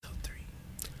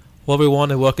Hello, everyone,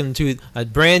 and welcome to a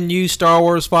brand new Star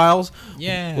Wars Files.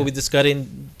 Yeah. We'll be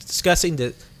discussing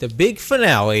the big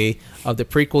finale of the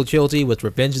prequel trilogy with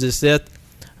Revenge of the Sith.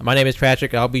 My name is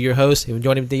Patrick. I'll be your host. And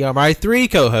joining me are my three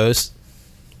co-hosts.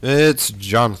 It's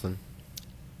Jonathan.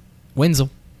 Wenzel.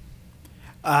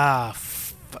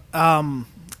 What's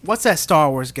that Star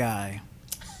Wars guy?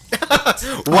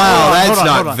 Wow, that's hold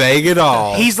not on. vague at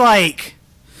all. He's like,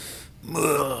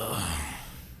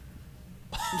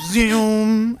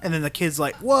 zoom, and then the kid's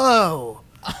like, whoa.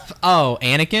 Oh,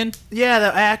 Anakin? Yeah,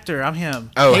 the actor. I'm him.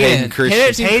 oh, Hayden Hayden.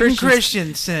 Christensen. Hayden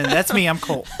Christensen. That's me. I'm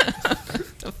Colt.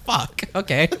 Fuck.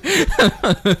 Okay.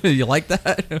 You like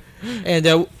that?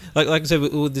 And like I said, we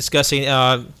were discussing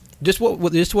just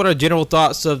what our general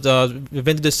thoughts of the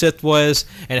Revenge of the Sith was,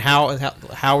 and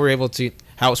how we're able to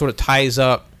how it sort of ties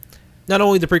up not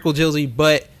only the prequel trilogy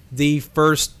but the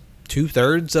first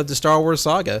 2/3 of the Star Wars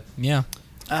saga. Yeah.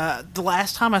 The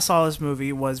last time I saw this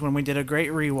movie was when we did a great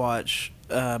rewatch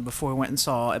before we went and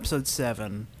saw Episode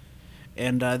 7.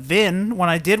 And then, when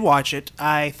I did watch it,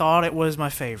 I thought it was my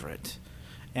favorite.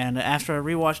 And after I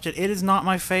rewatched it, it is not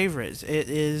my favorite.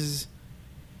 It's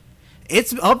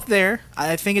up there.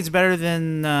 I think it's better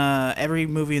than every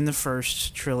movie in the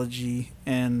first trilogy.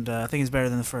 And I think it's better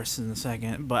than the first and the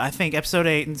second. But I think Episode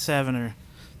 8 and 7 are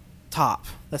top.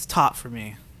 That's top for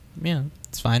me. Yeah,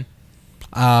 it's fine.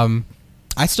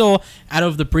 I still out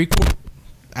of the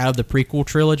prequel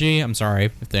trilogy. I'm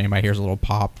sorry if anybody hears a little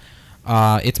pop.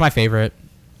 It's my favorite.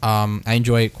 I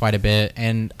enjoy it quite a bit,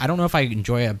 and I don't know if I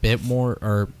enjoy it a bit more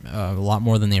or a lot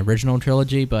more than the original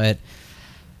trilogy, but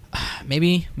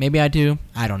maybe I do.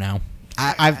 I don't know.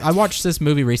 I watched this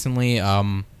movie recently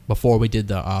before we did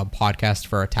the podcast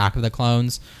for Attack of the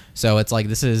Clones, so it's like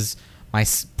this is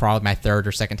probably my third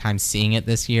or second time seeing it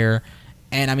this year,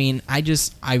 and I mean I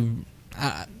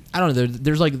don't know.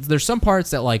 There's some parts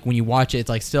that like when you watch it,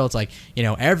 it's like you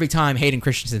know every time Hayden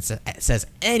Christensen says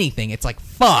anything, it's like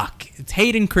fuck, it's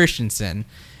Hayden Christensen.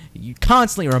 You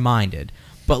constantly reminded,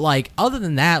 but like other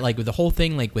than that, like with the whole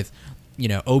thing, like with you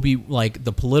know like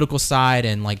the political side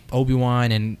and like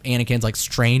Obi-Wan and Anakin's like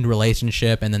strained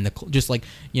relationship, and then just like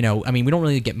you know I mean we don't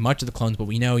really get much of the clones, but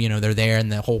we know you know they're there and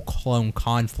the whole clone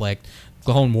conflict,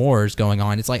 Clone Wars going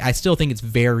on. It's like I still think it's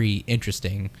very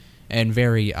interesting and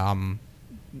very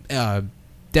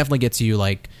definitely gets you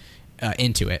like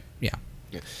into it. Yeah.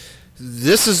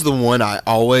 This is the one I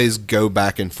always go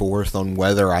back and forth on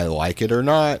whether I like it or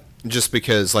not, just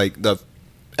because like the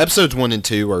episodes 1 and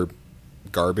 2 are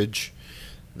garbage.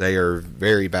 They are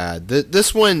very bad.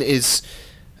 This one is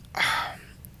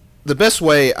the best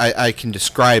way I can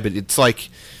describe it. It's like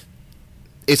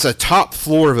it's a top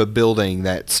floor of a building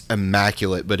that's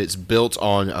immaculate, but it's built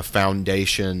on a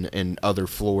foundation and other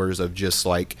floors of just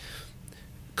like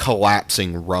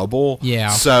collapsing rubble. Yeah.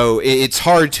 So it's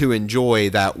hard to enjoy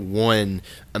that one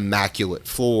immaculate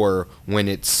floor when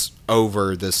it's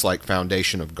over this like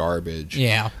foundation of garbage.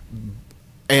 Yeah.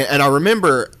 And I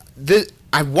remember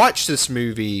I watched this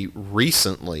movie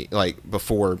recently, like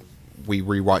before we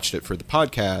rewatched it for the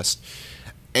podcast,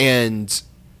 and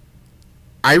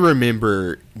I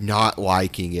remember not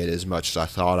liking it as much as I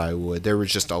thought I would. There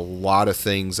was just a lot of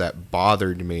things that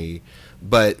bothered me.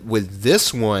 But with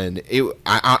this one,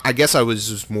 I guess I was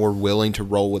just more willing to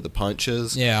roll with the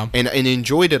punches. Yeah. And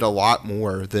enjoyed it a lot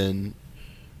more than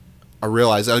I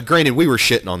realized. Granted, we were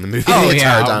shitting on the movie the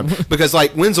entire time. Because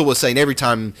like Wenzel was saying, every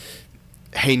time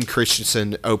Hayden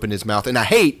Christensen opened his mouth, and I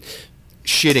hate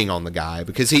shitting on the guy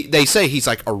because they say he's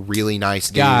like a really nice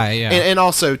dude. Guy, yeah. And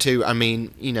also, too, I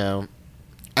mean, you know,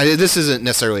 this isn't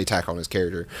necessarily attack on his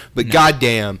character, but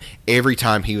goddamn, every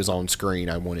time he was on screen,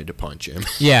 I wanted to punch him.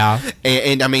 Yeah.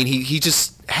 and I mean, he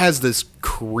just has this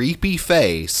creepy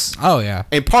face. Oh yeah.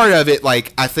 And part of it,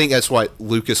 like, I think that's what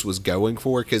Lucas was going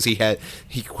for, because he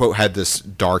quote had this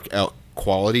dark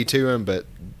quality to him, but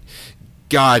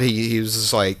God, he was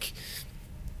just like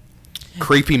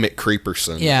creepy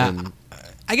McCreeperson. Yeah. And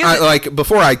I guess like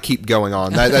before I keep going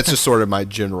on, that's just sort of my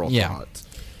general thought.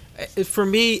 For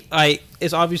me,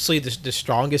 it's obviously the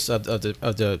strongest of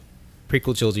the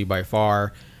prequel trilogy by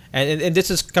far, and this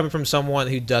is coming from someone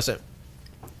who doesn't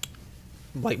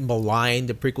like malign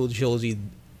the prequel trilogy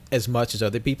as much as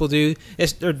other people do.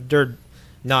 They're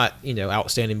not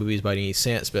outstanding movies by any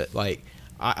sense, but like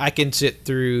I can sit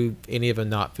through any of them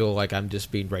and not feel like I'm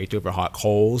just being raked over hot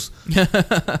coals.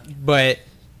 But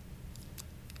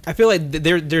I feel like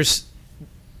there's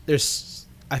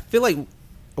I feel like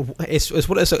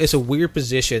it's a weird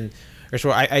position.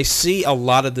 Or I see a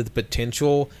lot of the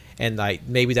potential, and like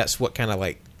maybe that's what kind of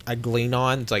like I glean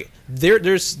on. It's like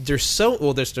there's so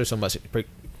much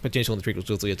potential in the prequel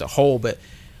trilogy as a whole, but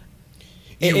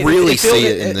You really see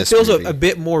it in this feels movie. a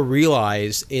bit more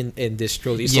realized in this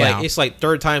trilogy. It's like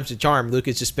third time's the charm.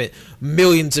 Lucas just spent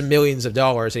millions and millions of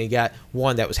dollars, and he got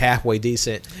one that was halfway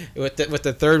decent with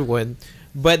the third one.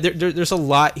 But there's a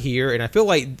lot here, and I feel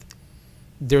like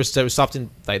there was something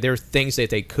like there were things that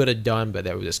they could have done, but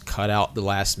that were just cut out the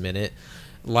last minute.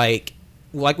 Like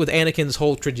with Anakin's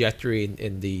whole trajectory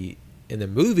in the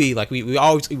movie, like we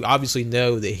obviously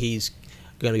know that he's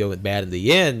going to go with bad in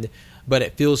the end, but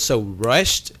it feels so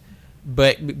rushed.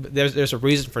 But there's a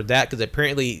reason for that, because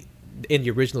apparently in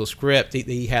the original script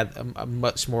he had a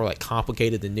much more like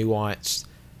complicated and nuanced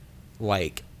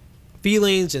like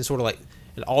feelings and sort of like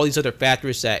and all these other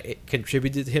factors that it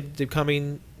contributed to him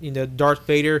becoming Darth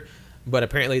Vader. But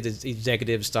apparently the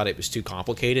executives thought it was too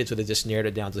complicated, so they just narrowed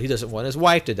it down to he doesn't want his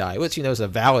wife to die, which is a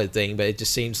valid thing, but it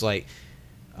just seems like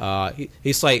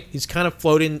he's kind of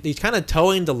floating, he's kind of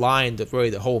towing the line to really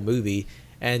the whole movie,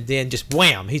 and then just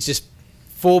wham, he's just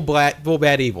full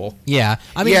bad evil. Yeah,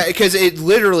 I mean, because it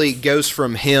literally goes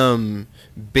from him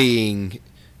being,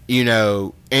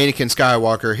 Anakin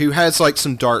Skywalker, who has like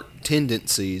some dark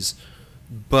tendencies,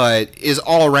 but is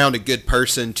all around a good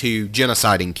person, to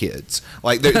genociding kids.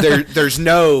 Like there's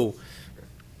no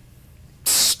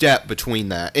step between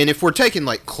that. And if we're taking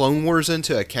like Clone Wars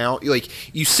into account,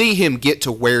 like you see him get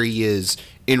to where he is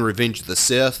in Revenge of the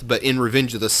Sith, but in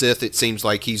Revenge of the Sith it seems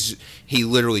like he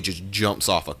literally just jumps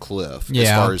off a cliff as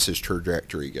far as his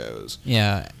trajectory goes.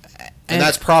 Yeah. And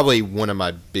that's probably one of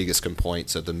my biggest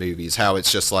complaints of the movie, is how it's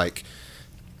just like,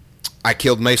 I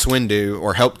killed Mace Windu,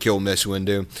 or helped kill Mace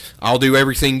Windu. I'll do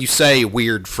everything you say,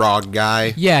 weird frog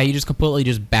guy. Yeah, he just completely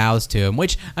just bows to him.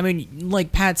 Which, I mean,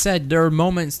 like Pat said, there are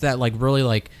moments that like really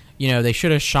like, they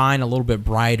should have shined a little bit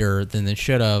brighter than they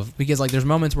should have. Because like there's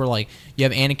moments where like you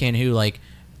have Anakin who like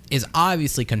is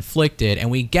obviously conflicted,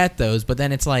 and we get those, but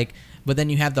then it's like, but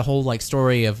then you have the whole like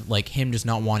story of like him just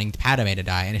not wanting Padme to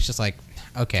die, and it's just like,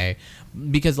 okay.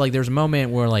 Because like there's a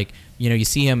moment where like you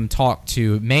see him talk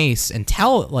to Mace and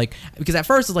tell, like, because at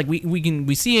first it's like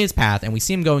we see his path and we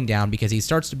see him going down because he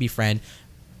starts to befriend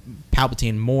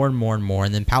Palpatine more and more and more,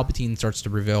 and then Palpatine starts to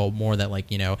reveal more that like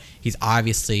he's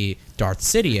obviously Darth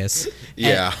Sidious.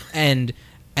 Yeah. And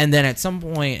then at some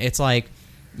point it's like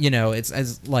it's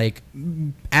as like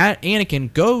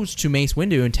Anakin goes to Mace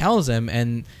Windu and tells him,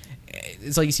 and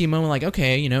it's like you see a moment like,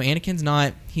 okay,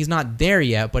 Anakin's he's not there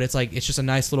yet, but it's like it's just a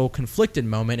nice little conflicted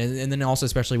moment, and then also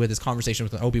especially with his conversation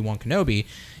with Obi-Wan Kenobi,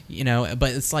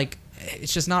 but it's like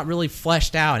it's just not really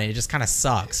fleshed out, and it just kind of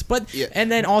sucks. But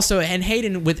and then also, and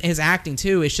Hayden with his acting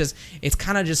too, it's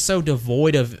kind of just so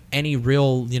devoid of any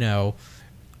real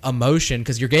emotion,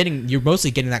 because you're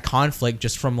mostly getting that conflict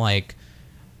just from like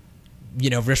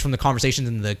just from the conversations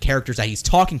and the characters that he's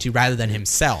talking to rather than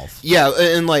himself. Yeah,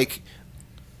 and like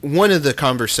one of the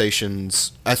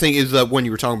conversations, I think, is the one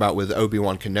you were talking about with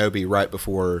Obi-Wan Kenobi right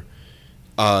before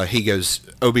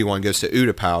Obi-Wan goes to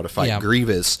Utapau to fight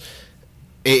Grievous.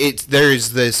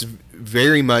 There's this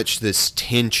very much this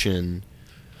tension,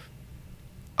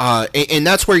 and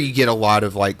that's where you get a lot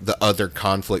of like the other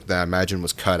conflict that I imagine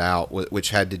was cut out, which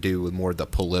had to do with more the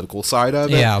political side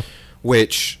of it. Yeah,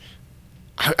 which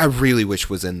I really wish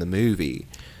was in the movie.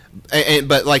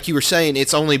 But like you were saying,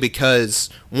 it's only because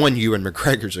one, Ewan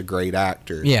McGregor's a great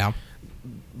actor. Yeah.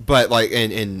 But like,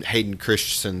 and Hayden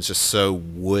Christensen's just so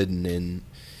wooden and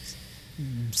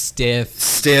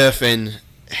stiff, and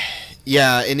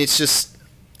yeah, and it's just,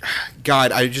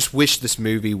 God, I just wish this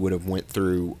movie would have went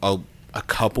through a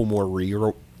couple more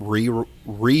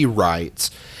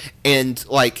rewrites, and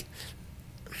like,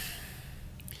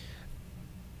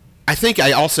 I think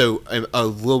I also am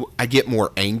I get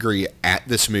more angry at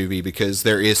this movie because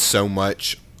there is so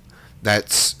much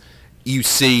you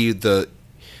see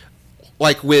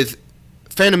like with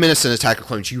Phantom Menace and Attack of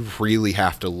Clones, you really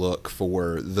have to look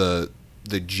for the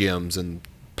gems and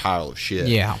pile of shit.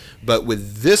 Yeah. But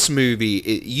with this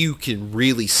movie, you can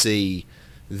really see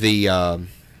the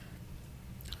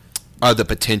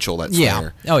potential that's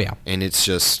there. Oh yeah. And it's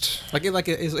just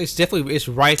it's definitely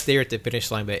right there at the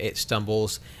finish line, but it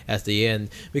stumbles at the end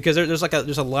because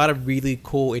there's a lot of really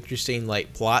cool, interesting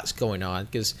like plots going on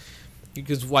because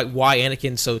like why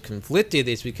Anakin's so conflicted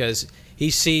is because he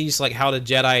sees like how the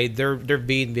Jedi they're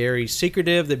being very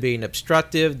secretive, they're being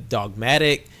obstructive,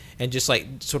 dogmatic, and just like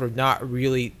sort of not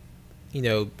really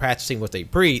practicing what they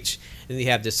preach. And you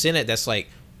have the Senate that's like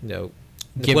the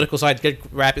political side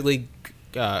rapidly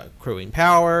accruing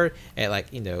power, and like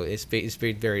it's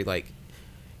very very like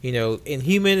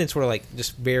inhuman and sort of like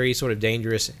just very sort of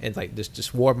dangerous and like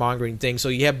just warmongering thing. So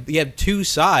you have two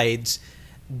sides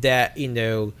that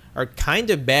are kind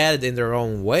of bad in their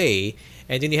own way,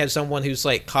 and then you have someone who's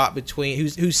like caught between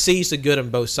who sees the good on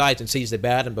both sides and sees the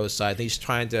bad on both sides. And he's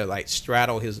trying to like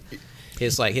straddle his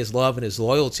love and his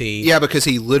loyalty. Yeah, because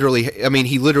he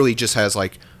literally just has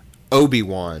like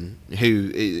Obi-Wan,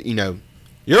 who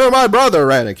you're my brother,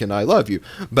 Anakin, I love you.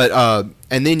 But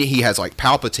and then he has like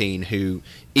Palpatine, who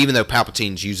even though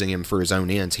Palpatine's using him for his own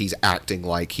ends, he's acting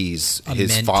like he's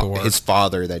his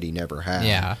father that he never had.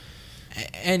 Yeah.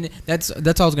 And that's all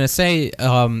I was gonna say.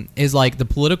 Is like the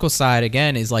political side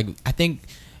again is like I think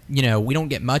we don't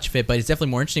get much of it, but it's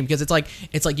definitely more interesting because it's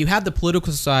like you have the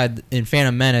political side in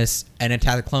Phantom Menace and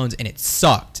Attack of the Clones, and it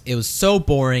sucked. It was so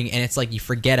boring, and it's like you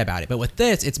forget about it. But with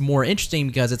this, it's more interesting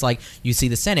because it's like you see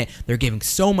the Senate; they're giving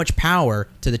so much power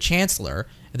to the Chancellor.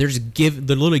 They're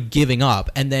literally giving up,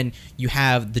 and then you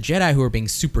have the Jedi who are being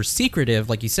super secretive,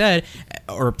 like you said,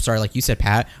 like you said,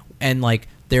 Pat, and like.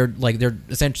 They're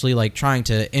essentially like trying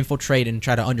to infiltrate and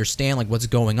try to understand like what's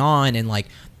going on and like,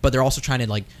 but they're also trying to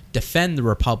like defend the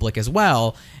Republic as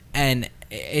well. And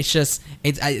it's just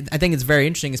I think it's very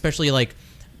interesting, especially like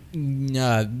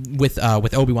with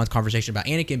Obi-Wan's conversation about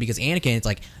Anakin, because Anakin, it's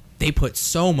like they put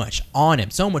so much on him,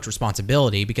 so much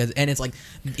responsibility and it's like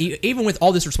even with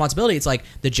all this responsibility, it's like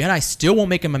the Jedi still won't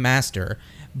make him a master,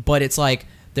 but it's like.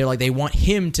 They want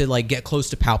him to like get close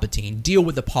to Palpatine, deal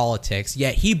with the politics.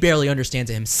 Yet he barely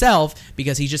understands it himself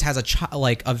because he just has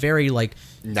a very like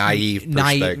naive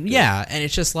perspective. Yeah, and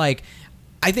it's just like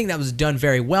I think that was done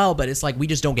very well, but it's like we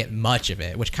just don't get much of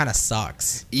it, which kind of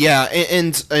sucks. Yeah,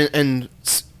 and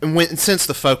since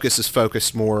the focus is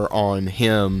focused more on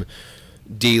him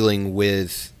dealing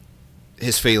with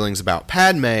his feelings about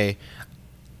Padme,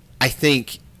 I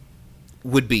think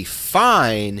would be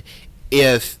fine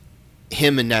if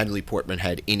him and Natalie Portman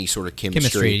had any sort of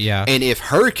chemistry, yeah. And if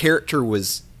her character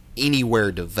was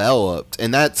anywhere developed,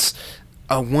 and that's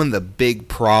one of the big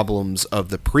problems of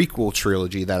the prequel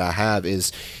trilogy that I have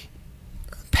is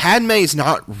Padme's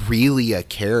not really a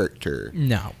character.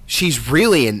 No. She's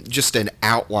really just an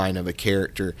outline of a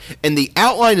character. And the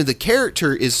outline of the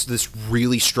character is this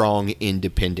really strong,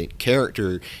 independent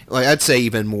character. Like I'd say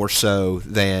even more so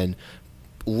than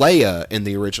Leia in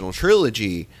the original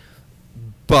trilogy.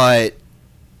 But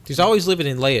she's always living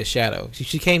in Leia's shadow.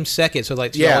 She came second, so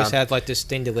like she always had like this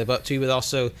thing to live up to, but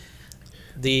also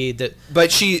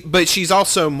But she's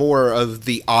also more of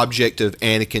the object of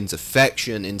Anakin's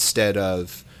affection instead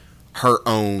of her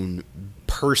own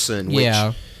person. Which,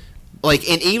 like,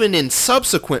 and even in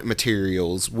subsequent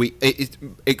materials,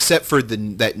 except for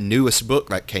that newest book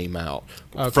that came out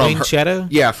from Queen her Shadow.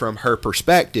 Yeah, from her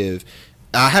perspective.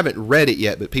 I haven't read it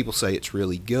yet, but people say it's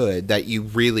really good, that you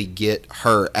really get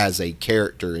her as a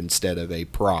character instead of a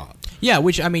prop. Yeah,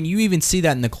 which, I mean, you even see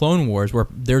that in the Clone Wars, where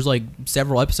there's, like,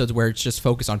 several episodes where it's just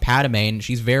focused on Padme, and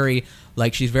she's very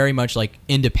much, like,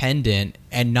 independent,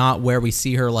 and not where we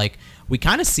see her, like, we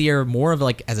kind of see her more of,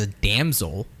 like, as a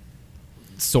damsel,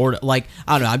 sort of, like,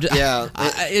 I don't know, I'm just, yeah,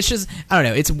 it's just, I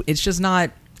don't know, it's just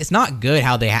not, it's not good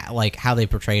how they, how they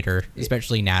portrayed her,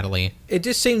 especially Natalie. It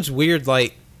just seems weird,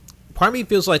 like, part of me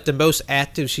feels like the most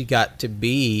active she got to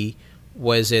be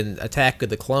was in Attack of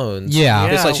the Clones. Yeah.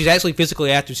 It's like she's actually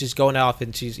physically active. She's going off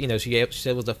and she's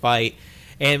able to fight.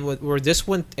 And where this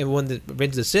one and when the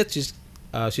Revenge of the Sith, she's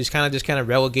kind of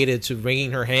relegated to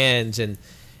wringing her hands and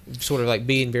sort of like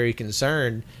being very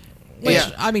concerned. Which,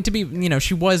 yeah, I mean, to be,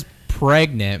 she was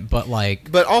pregnant, but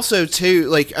like, but also too,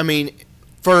 like, I mean,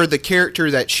 for the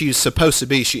character that she's supposed to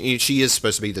be, she is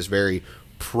supposed to be this very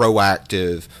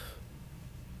proactive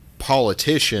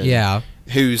politician, yeah,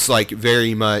 who's like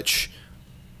very much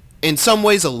in some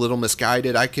ways a little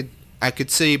misguided, I could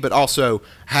see, but also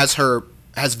has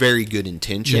very good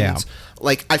intentions. Yeah.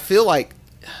 Like, I feel like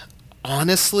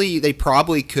honestly they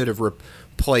probably could have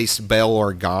replaced Bail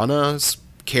Organa's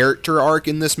character arc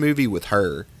in this movie with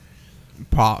her.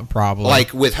 Probably,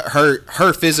 like with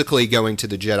her physically going to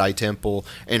the Jedi Temple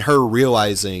and her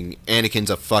realizing Anakin's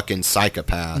a fucking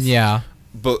psychopath. Yeah,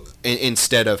 but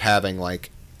instead of having like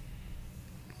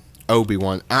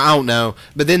Obi-Wan, I don't know,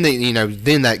 but then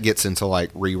then that gets into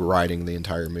like rewriting the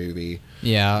entire movie.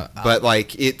 Yeah, but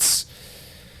like it's,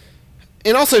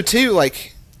 and also too,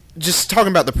 like, just talking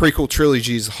about the prequel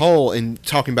trilogy as a whole and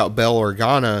talking about Bail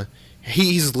Organa,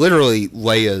 he's literally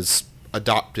Leia's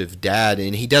adoptive dad,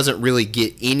 and he doesn't really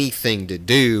get anything to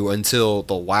do until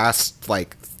the last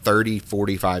like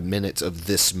 30-45 minutes of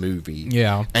this movie.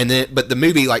 Yeah. But the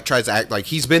movie like tries to act like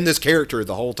he's been this character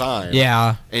the whole time.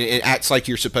 Yeah. And it acts like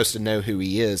you're supposed to know who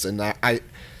he is, and I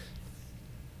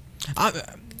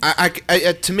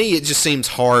to me it just seems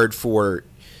hard for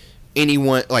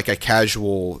anyone, like a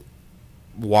casual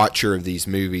watcher of these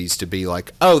movies to be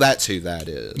like, oh, that's who that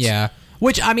is. Yeah.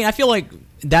 Which, I mean, I feel like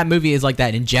that movie is like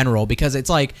that in general, because it's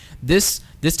like this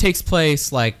takes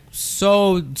place like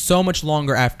so much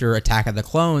longer after Attack of the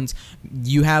Clones.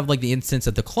 You have like the instance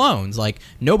of the clones. Like,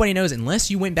 nobody knows unless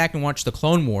you went back and watched the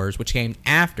Clone Wars, which came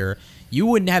after. You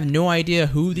wouldn't have no idea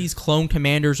who these clone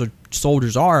commanders or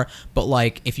soldiers are. But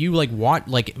like, if you like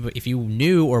if you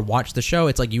knew or watched the show,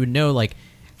 it's like you would know like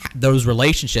those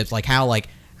relationships, like how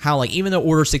even though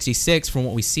Order 66 from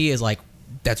what we see is like,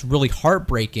 that's really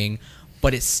heartbreaking,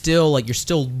 but it's still like you're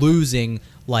still losing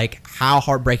like how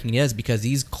heartbreaking it is, because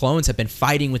these clones have been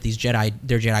fighting with these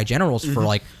their Jedi generals for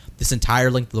like this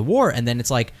entire length of the war, and then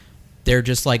it's like they're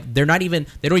just like they don't even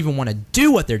want to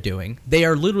do what they're doing. They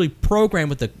are literally programmed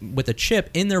with a chip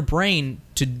in their brain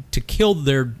to kill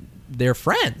their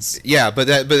friends. Yeah, but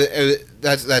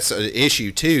that's an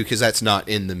issue too, because that's not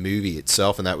in the movie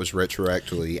itself, and that was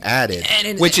retroactively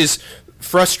added, which is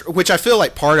which I feel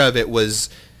like part of it was.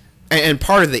 And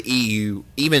part of the EU,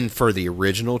 even for the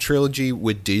original trilogy,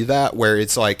 would do that, where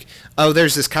it's like, oh,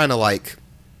 there's this kind of like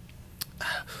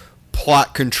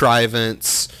plot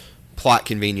contrivance, plot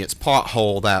convenience, plot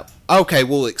hole that, okay,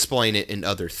 we'll explain it in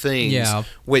other things. Yeah.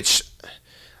 Which,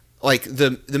 like,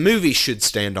 the movie should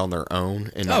stand on their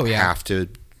own and not have to.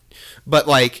 But,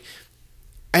 like,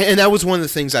 and that was one of the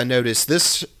things I noticed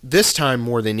this time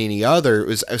more than any other,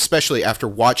 was especially after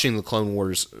watching the Clone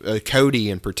Wars, Cody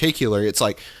in particular, it's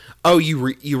like, oh,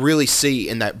 you really see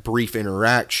in that brief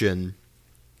interaction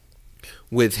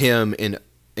with him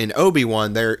and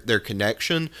Obi-Wan their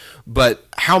connection, but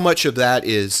how much of that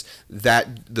is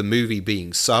that the movie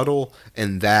being subtle,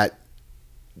 and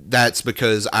that's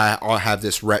because I have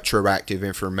this retroactive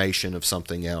information of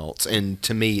something else, and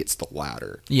to me it's the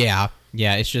latter. Yeah,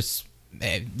 it's just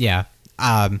yeah.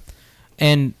 But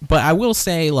I will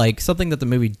say, like, something that the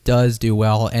movie does do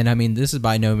well, and I mean, this is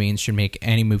by no means should make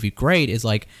any movie great, is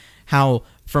like how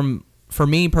for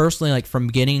me personally, like from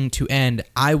beginning to end,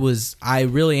 I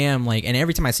really am like, and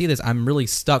every time I see this, I'm really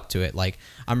stuck to it. Like,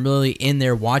 I'm really in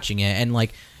there watching it, and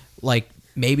like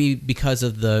maybe because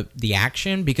of the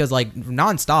action, because like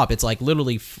nonstop, it's like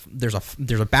literally there's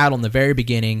a battle in the very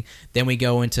beginning, then we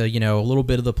go into a little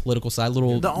bit of the political side.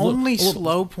 The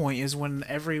slow point is when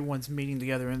everyone's meeting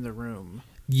together in the room,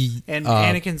 and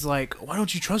Anakin's like, "Why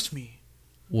don't you trust me?"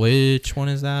 Which one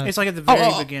is that? It's like at the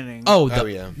very beginning.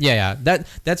 Yeah.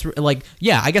 That's like,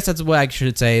 yeah. I guess that's what I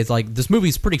should say. Is like, this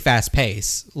movie's pretty fast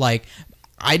paced. Like,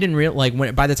 I didn't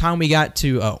like by the time we got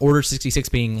to Order 66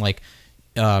 being like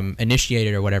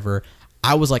initiated or whatever,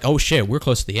 I was like, oh shit, we're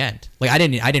close to the end. Like, I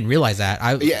didn't realize that.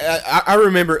 I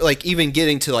remember like even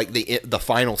getting to like the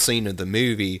final scene of the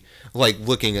movie, like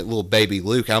looking at little baby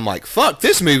Luke, I'm like, fuck,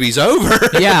 this movie's over.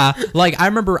 Yeah, like I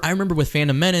remember with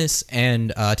Phantom Menace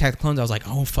and Attack of the Clones, I was like,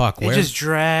 oh fuck, it just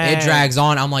drags. It drags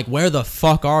on. I'm like, where the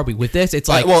fuck are we with this? It's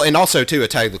like, well, and also too,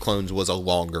 Attack of the Clones was a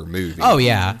longer movie. Oh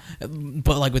yeah,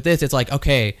 but like with this, it's like,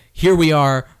 okay, here we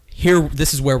are. Here,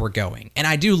 this is where we're going, and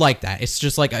I do like that. It's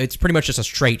just like, it's pretty much just a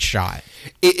straight shot.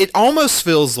 It almost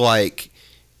feels like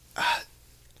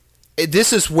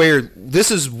this is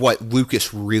what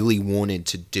Lucas really wanted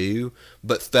to do,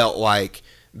 but felt like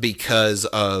because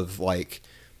of like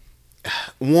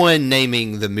one,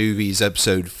 naming the movies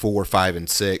Episode 4, 5, and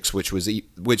 6, which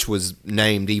was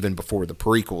named even before the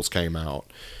prequels came out,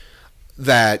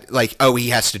 that like, oh, he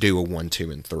has to do a 1, 2,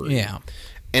 and 3. Yeah,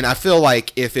 and I feel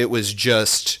like if it was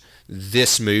just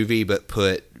this movie but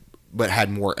had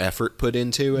more effort put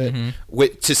into it,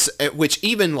 which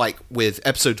even like with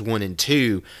episodes 1 and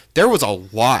 2, there was a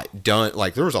lot done.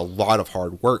 Like, there was a lot of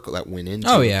hard work that went into it.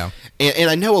 Oh yeah, and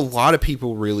I know a lot of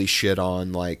people really shit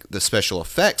on like the special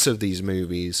effects of these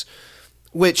movies,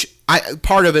 which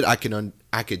part of it I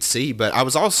could see, but I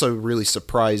was also really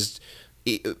surprised,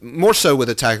 more so with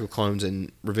Attack of the Clones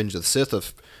and Revenge of the Sith,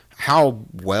 of how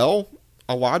well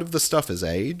a lot of the stuff is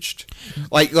aged.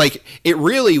 Like it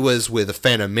really was with a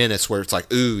Phantom Menace, where it's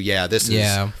like, ooh, yeah, this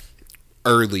is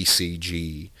early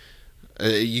CG.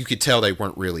 You could tell they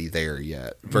weren't really there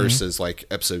yet. Versus like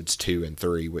episodes 2 and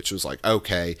 3, which was like,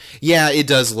 okay, yeah, it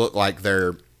doesn't look like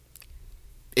they're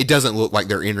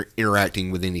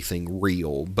interacting with anything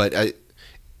real, but I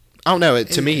don't know.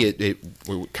 To me,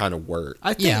 it kind of worked.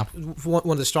 I think one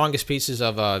of the strongest pieces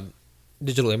of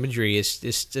digital imagery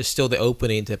is still the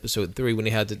opening to episode 3, when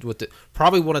they had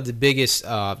probably one of the biggest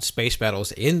space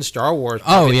battles in Star Wars.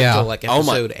 Until like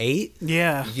episode 8.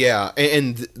 Yeah,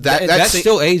 and that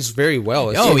still aged very well.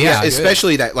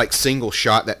 Especially that like single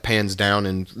shot that pans down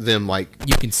and them like,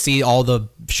 you can see all the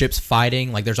ships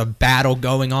fighting. Like, there's a battle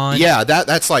going on. Yeah,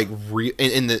 that's like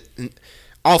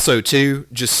also too,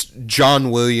 just John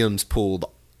Williams pulled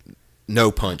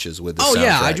no punches with the Oh,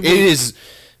 soundtrack. yeah, It is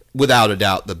without a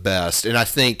doubt the best, and I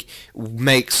think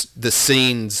makes the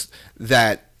scenes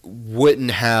that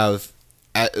wouldn't have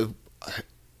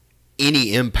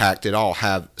any impact at all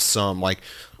have some, like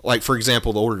for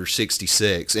example, the Order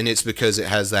 66, and it's because it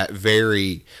has that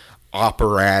very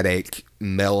operatic,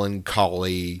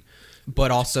 melancholy but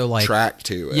also like track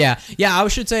to it. Yeah, I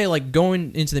should say, like,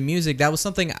 going into the music, that was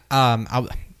something.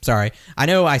 Sorry, I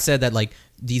know I said that like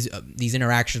these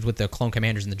interactions with the clone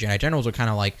commanders and the Jedi generals were kind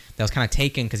of like, that was kind of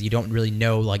taken because you don't really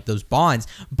know like those bonds.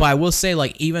 But I will say,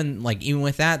 like, even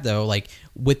with that though, like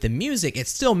with the music, it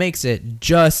still makes it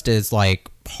just as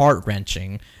like heart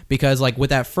wrenching, because like with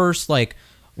that first like.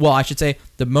 Well, I should say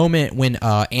the moment when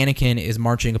Anakin is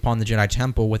marching upon the Jedi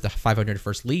Temple with the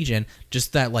 501st Legion,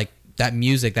 just that like that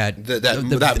music,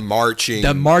 that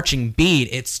marching beat,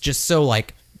 it's just so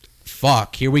like,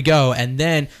 fuck, here we go. And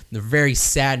then the very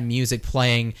sad music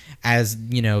playing as,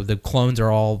 you know, the clones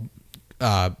are all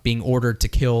being ordered to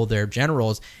kill their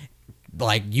generals.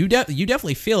 Like you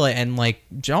definitely feel it, and like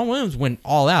John Williams went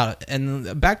all out.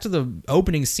 And back to the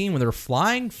opening scene when they're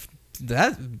flying,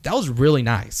 that was really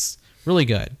nice. Really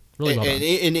good. Really well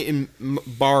done. And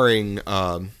barring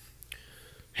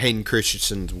Hayden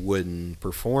Christensen's wooden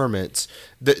performance,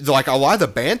 like a lot of the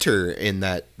banter in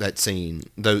that scene,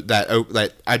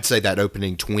 that I'd say that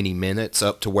opening 20 minutes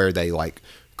up to where they like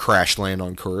crash land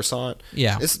on Coruscant.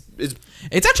 Yeah, it's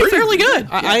actually fairly good.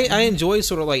 I enjoy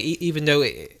sort of like, even though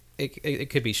it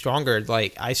could be stronger,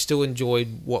 like I still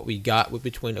enjoyed what we got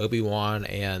between Obi-Wan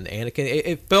and Anakin.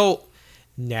 It felt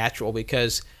natural,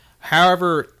 because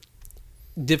however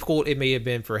difficult it may have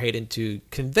been for Hayden to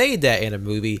convey that in a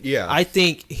movie, I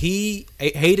think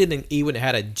Hayden and Ewan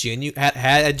had a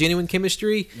genuine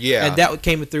chemistry, and that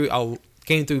came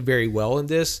through very well in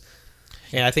this.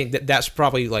 And I think that's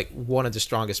probably like one of the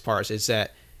strongest parts, is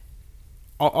that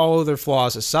all of their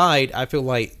flaws aside, I feel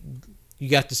like you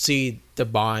got to see the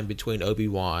bond between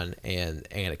Obi-Wan and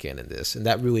Anakin in this, and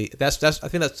I think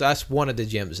that's one of the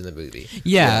gems in the movie.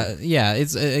 Yeah.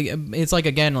 It's like,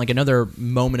 again, like another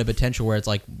moment of potential where it's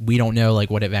like we don't know like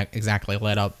what it exactly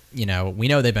led up. You know, we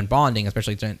know they've been bonding,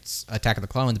 especially since Attack of the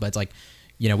Clones, but it's like,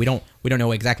 you know, we don't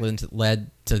know exactly what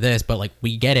led to this, but like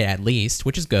we get it at least,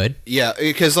 which is good. Yeah,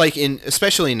 because like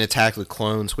especially in Attack of the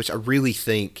Clones, which I really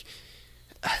think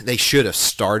they should have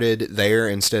started there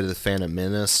instead of the Phantom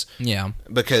Menace. Yeah.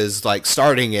 Because, like,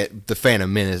 starting at the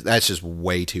Phantom Menace, that's just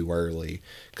way too early.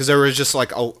 Because there was just,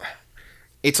 like,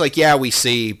 it's like, yeah, we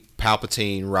see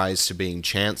Palpatine rise to being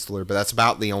Chancellor, but that's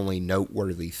about the only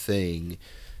noteworthy thing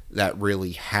that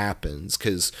really happens.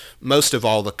 Because most of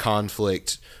all the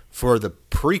conflict for the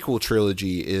prequel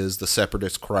trilogy is the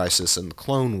Separatist Crisis and the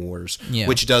Clone Wars,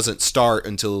 which doesn't start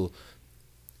until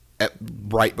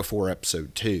right before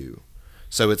Episode 2.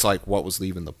 So it's like, what was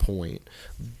even the point?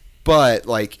 But,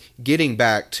 like, getting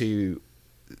back to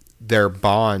their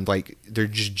bond, like, their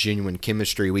just genuine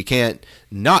chemistry, we can't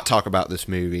not talk about this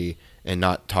movie and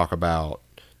not talk about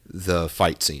the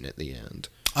fight scene at the end.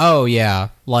 Oh, yeah.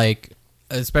 Like,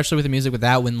 especially with the music with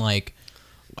that, when, like,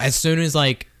 as soon as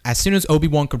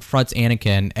Obi-Wan confronts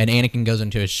Anakin, and Anakin goes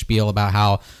into a spiel about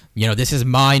how, you know, this is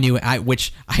my new,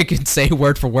 which I could say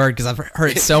word for word because I've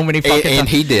heard it so many fucking times. And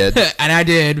he did. And I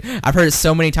did. I've heard it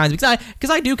so many times because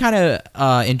I do kind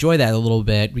of enjoy that a little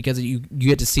bit, because you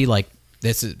get to see like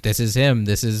this is him.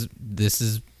 This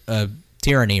is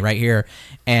tyranny right here,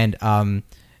 and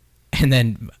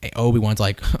then Obi-Wan's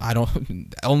like, I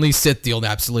don't only Sith deal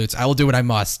absolutes. I will do what I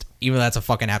must, even though that's a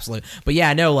fucking absolute. But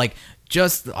yeah, no, like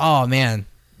just oh man,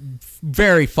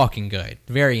 very fucking good,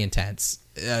 very intense.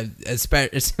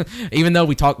 Even though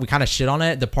we kind of shit on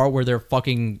it, the part where they're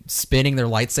fucking spinning their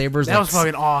lightsabers, that was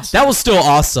fucking awesome. That was still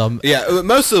awesome. Yeah,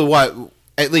 most of what,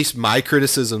 at least my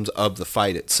criticisms of the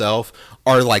fight itself,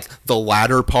 are like the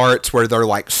latter parts where they're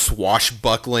like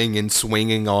swashbuckling and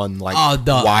swinging on like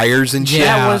wires and shit.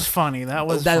 That was funny. That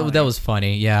was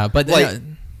funny. Yeah, but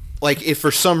like if for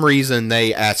some reason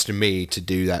they asked me to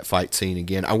do that fight scene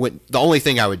again, the only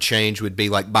thing I would change would be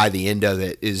like by the end of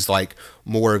it is like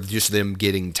more of just them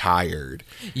getting tired.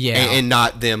 Yeah. And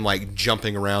not them like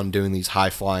jumping around doing these high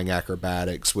flying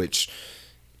acrobatics, which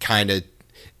kind of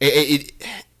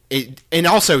and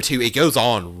also too, it goes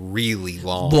on really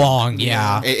long.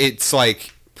 Yeah. It's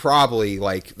like probably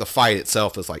like the fight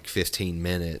itself is like 15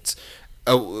 minutes,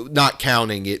 not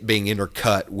counting it being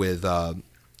intercut with Yoda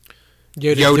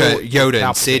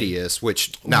and Sidious,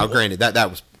 which now granted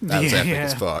that was epic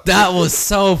as fuck. That was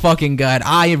so fucking good.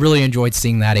 I really enjoyed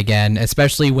seeing that again,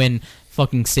 especially when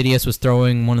fucking Sidious was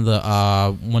throwing one of the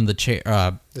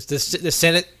The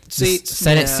Senate seats.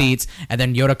 Senate Yeah. seats, and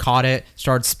then Yoda caught it,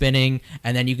 started spinning,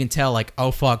 and then you can tell like,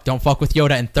 oh fuck, don't fuck with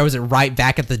Yoda, and throws it right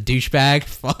back at the douchebag.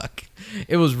 Fuck,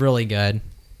 it was really good.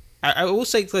 I will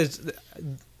say, because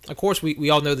of course we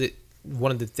all know that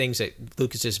one of the things that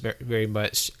Lucas is very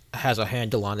much has a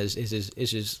handle on is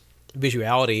his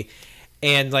visuality,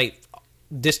 and like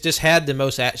this had the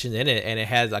most action in it, and it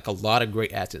had like a lot of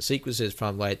great action sequences,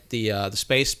 from like the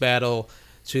space battle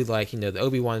to like the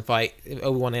Obi-Wan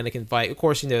Anakin fight. Of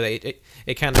course,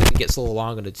 it kind of gets a little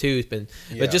long in the tooth,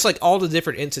 but just like all the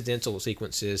different incidental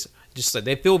sequences, just like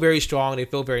they feel very strong, they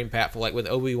feel very impactful. Like when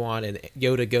Obi-Wan and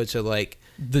Yoda go to like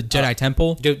The Jedi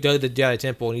Temple, go to the Jedi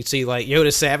Temple, and you see like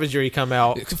Yoda's savagery come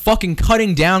out. fucking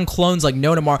cutting down clones like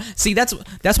no tomorrow. See, that's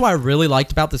what I really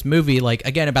liked about this movie. Like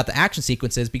again, about the action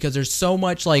sequences, because there's so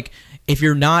much like if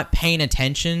you're not paying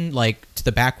attention like to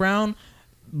the background.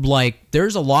 Like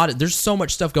there's so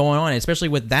much stuff going on, and especially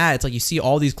with that, it's like you see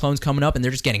all these clones coming up and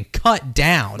they're just getting cut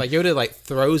down. Like Yoda like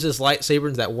throws his lightsaber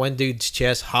into that one dude's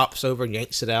chest, hops over and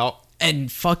yanks it out.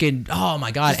 And fucking oh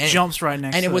my god, Just jumps right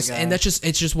next and to it was the guy. and it's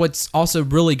just what's also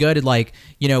really good at like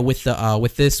with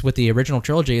the original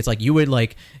trilogy, it's like you would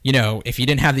like if you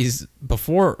didn't have these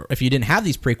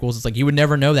prequels, it's like you would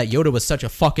never know that Yoda was such a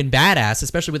fucking badass,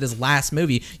 especially with his last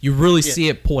movie. You really see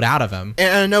it pulled out of him.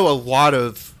 And I know a lot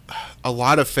of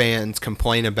fans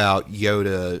complain about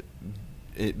Yoda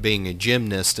being a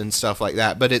gymnast and stuff like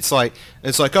that, but it's like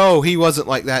oh, he wasn't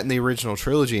like that in the original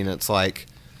trilogy, and it's like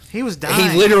He was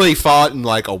dying. he literally fought in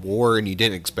like a war, and you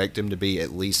didn't expect him to be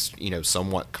at least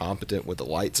somewhat competent with a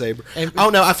lightsaber. And- I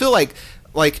don't know. I feel like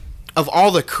of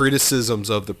all the criticisms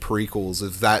of the prequels,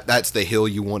 if that's the hill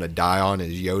you want to die on,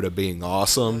 is Yoda being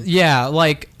awesome. Yeah,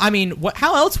 like I mean,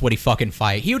 how else would he fucking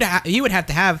fight? He would have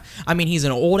to have. I mean, he's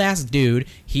an old ass dude.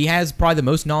 He has probably the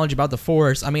most knowledge about the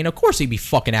Force. I mean, of course he'd be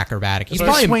fucking acrobatic. He's He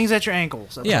probably swings at your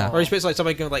ankles. That's Yeah. all. Or he's basically like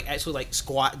somebody can like actually like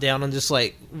squat down and just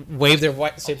like wave their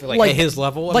lightsaber like, Like- at his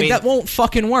level. I like mean, that won't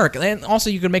fucking work. And also,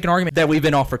 you could make an argument that we've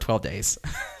been off for 12 days.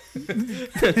 Because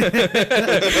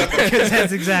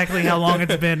that's exactly how long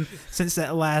it's been since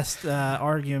that last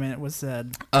argument was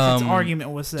said. Since argument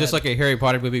was said. just like a Harry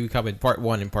Potter movie, we come in part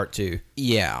 1 and part 2.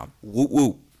 Yeah. Woo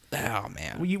woo. Oh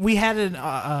man. we had an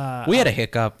We had a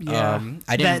hiccup. yeah,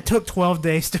 I that didn't. took 12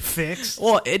 days to fix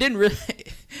Well, it didn't really.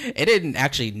 It didn't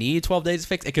actually need 12 days to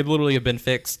fix. It could literally have been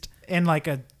fixed in like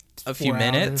a few 4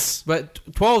 minutes. But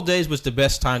 12 days was the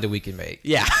best time that we can make.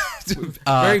 Yeah.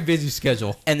 Very busy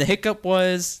schedule. And the hiccup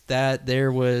was that there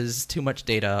was too much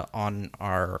data on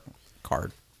our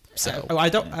card. So I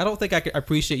don't think I could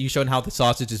appreciate you showing how the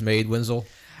sausage is made, Wenzel.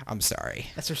 I'm sorry.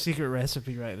 That's her secret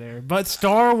recipe right there. But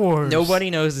Star Wars. Nobody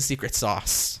knows the secret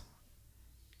sauce.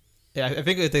 Yeah, I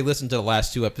think if they listen to the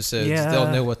last 2 episodes, Yeah.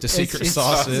 they'll know what the secret It's-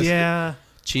 sauce is. Yeah.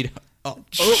 Cheeto. Oh.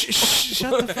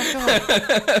 Shut the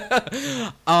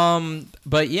fuck up.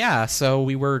 But yeah, so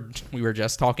we were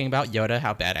just talking about Yoda,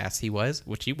 how badass he was,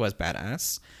 which he was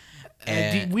badass.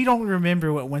 And We don't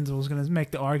remember what Wenzel was going to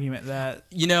make the argument that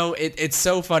it's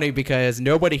so funny because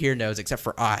nobody here knows except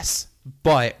for us.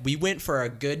 But we went for a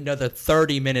good another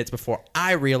 30 minutes before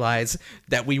I realized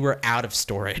that we were out of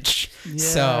storage. Yeah.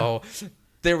 So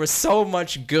there was so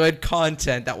much good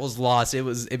content that was lost.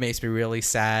 It makes me really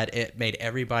sad. It made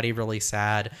everybody really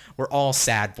sad. We're all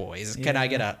sad boys. Can I Yeah.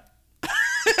 get a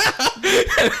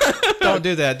Don't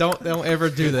do that. Don't ever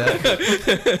do that.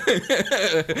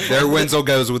 There Wenzel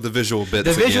goes with the visual bits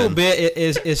The visual again. bit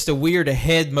is the weird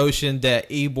head motion that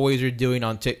e-boys are doing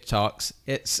on TikToks.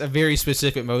 It's a very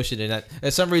specific motion, and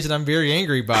for some reason I'm very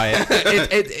angry by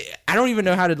it. I don't even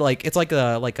know how to like. It's like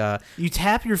a. you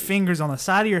tap your fingers on the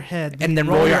side of your head And then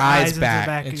roll your eyes into the back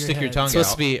back and of stick your head. tongue It's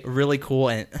supposed to be really cool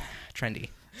and trendy.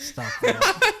 Stop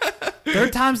that.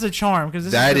 Third time's the charm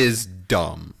because That is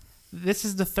dumb. this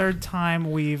is the third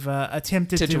time we've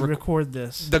attempted to record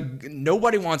this.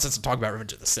 Nobody wants us to talk about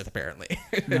Revenge of the Sith, apparently.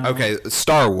 No. Okay,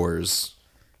 Star Wars.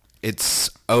 It's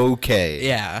okay.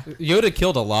 Yeah, Yoda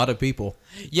killed a lot of people.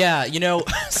 yeah.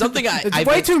 Something It's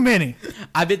way too many.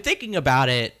 I've been thinking about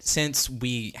it since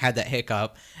we had that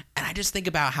hiccup, and I just think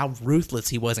about how ruthless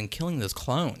he was in killing those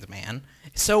clones, man.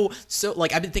 So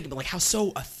like I've been thinking about like how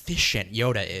so efficient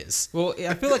Yoda is. Well,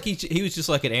 I feel like he was just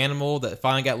like an animal that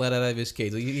finally got let out of his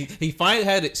cage. He finally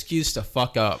had an excuse to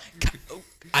fuck up.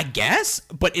 I guess,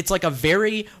 but it's like a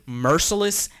very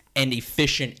merciless and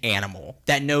efficient animal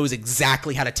that knows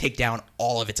exactly how to take down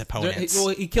all of its opponents.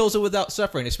 He kills it without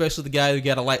suffering, especially the guy who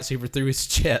got a lightsaber through his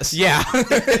chest. Yeah.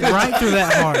 Right through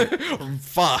that heart.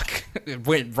 Fuck. It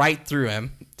went right through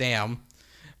him. Damn.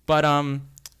 But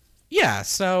yeah,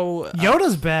 so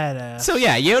Yoda's badass. So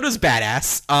yeah, Yoda's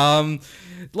badass.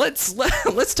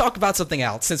 Let's talk about something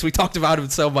else since we talked about him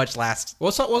so much last.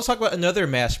 Let's talk about another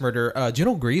mass murder,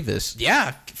 General Grievous.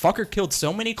 Yeah, fucker killed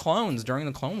so many clones during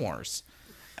the Clone Wars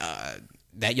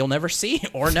that you'll never see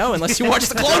or know unless you watch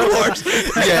the Clone Wars.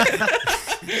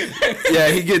 Yeah,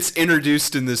 he gets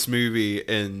introduced in this movie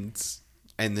and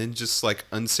then just like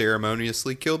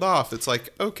unceremoniously killed off. It's like,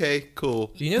 okay,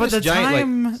 cool. You know, But the this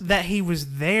giant, time that he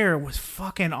was there was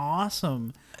fucking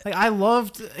awesome. Like, I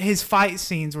loved his fight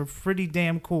scenes were pretty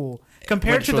damn cool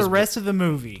compared Which to was- the rest of the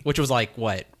movie. Which was like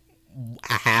what,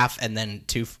 a half and then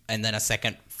two and then a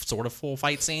second sort of full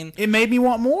fight scene. It made me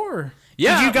want more.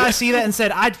 Yeah. Did you guys see that and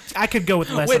said I could go with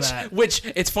less of that? Which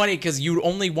it's funny because you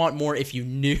only want more if you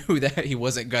knew that he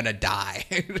wasn't gonna die,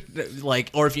 like,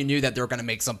 or if you knew that they were gonna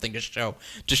make something to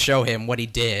show him what he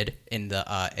did in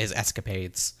the his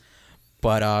escapades.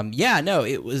 But yeah, no,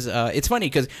 it was it's funny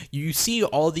because you see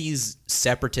all these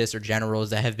separatists or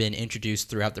generals that have been introduced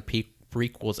throughout the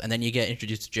prequels, and then you get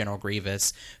introduced to General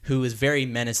Grievous, who is very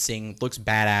menacing, looks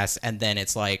badass, and then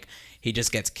it's like he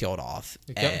just gets killed off.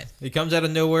 He comes out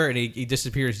of nowhere and he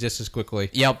disappears just as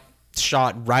quickly. Yep,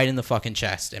 shot right in the fucking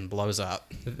chest and blows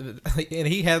up. And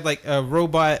he had like a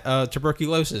robot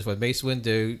tuberculosis when Mace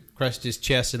Windu crushed his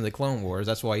chest in the Clone Wars.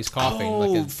 That's why he's coughing.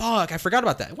 Oh, fuck, I forgot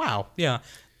about that. Wow, yeah,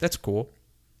 that's cool.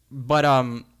 But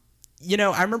you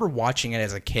know, I remember watching it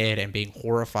as a kid and being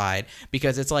horrified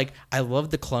because it's like I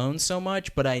loved the clones so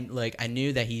much, but I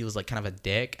knew that he was like kind of a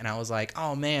dick, and I was like,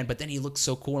 oh man, but then he looked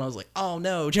so cool, and I was like, oh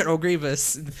no, General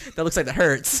Grievous, that looks like that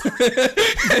hurts.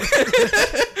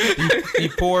 You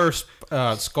poor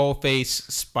skull face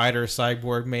spider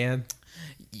cyborg man.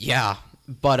 Yeah,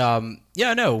 but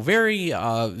yeah, no, very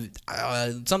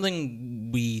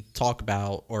something we talk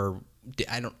about, or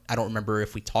I don't remember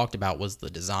if we talked about, was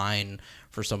the design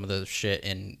for some of the shit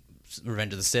in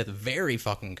Revenge of the Sith. Very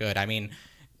fucking good. I mean,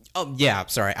 oh yeah,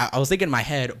 sorry, I was thinking in my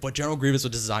head, but General Grievous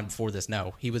was designed before this.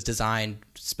 No, he was designed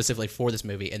specifically for this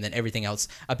movie, and then everything else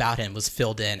about him was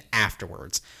filled in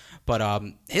afterwards. But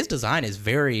his design is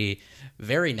very,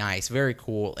 very nice, very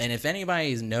cool. And if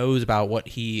anybody knows about what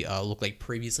he looked like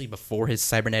previously before his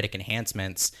cybernetic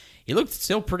enhancements, he looked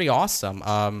still pretty awesome.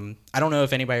 I don't know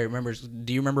if anybody remembers.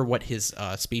 Do you remember what his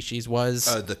species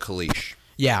was? The Kaleesh.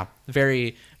 Yeah,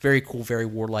 very, very cool, very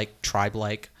warlike,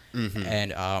 tribe-like. Mm-hmm.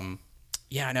 And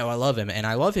yeah, I know, I love him, and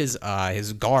I love his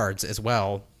guards as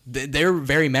well. They're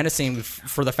very menacing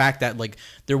for the fact that like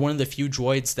they're one of the few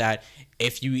droids that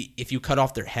if you cut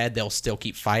off their head, they'll still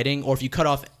keep fighting, or if you cut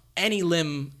off any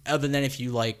limb other than if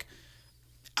you like,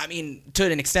 I mean,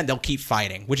 to an extent, they'll keep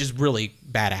fighting, which is really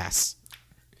badass.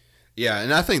 Yeah,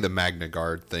 and I think the Magna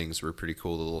Guard things were pretty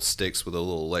cool. The little sticks with a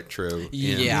little electro.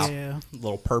 Yeah,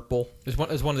 little purple. It's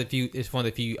one of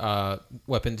the few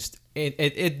weapons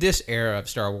in this era of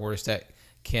Star Wars that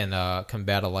can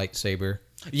combat a lightsaber.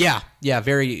 Yeah,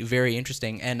 very, very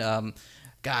interesting. And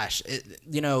gosh,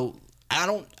 you know, I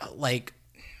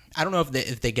don't know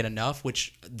if they get enough,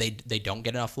 which they don't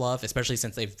get enough love, especially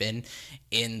since they've been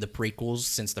in the prequels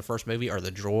since the first movie, are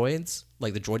the droids,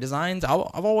 like the droid designs.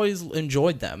 I've always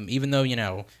enjoyed them, even though, you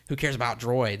know, who cares about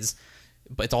droids,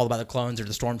 but it's all about the clones or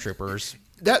the stormtroopers.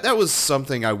 That was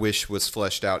something I wish was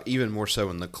fleshed out even more so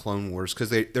in the Clone Wars, because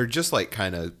they're just like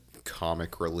kind of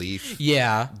comic relief.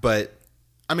 Yeah. But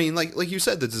I mean, like you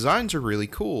said, the designs are really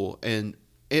cool, and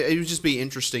it would just be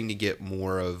interesting to get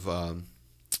more of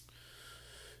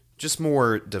just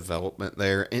more development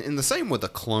there. And the same with the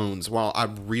clones. While I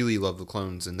really love the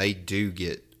clones, and they do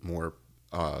get more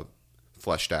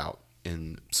fleshed out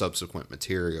in subsequent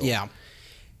material. Yeah.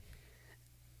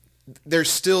 There's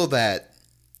still that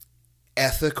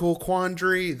ethical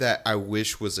quandary that I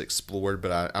wish was explored,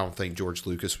 but I don't think George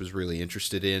Lucas was really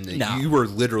interested in. And No. you were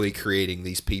literally creating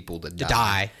these people to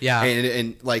die. Yeah.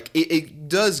 And like it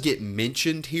does get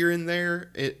mentioned here and there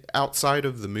outside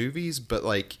of the movies, but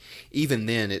like even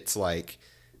then it's like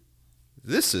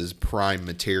this is prime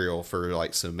material for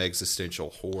like some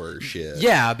existential horror shit.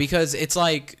 Yeah, because it's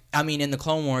like, I mean, in the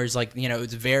Clone Wars, like, you know,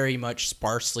 it's very much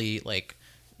sparsely like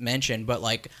mentioned, but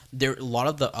like there a lot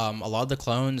of the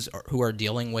clones who are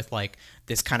dealing with like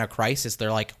this kind of crisis,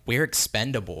 they're like, we're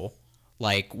expendable.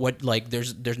 Like what? Like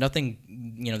there's nothing,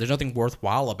 you know, there's nothing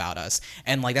worthwhile about us,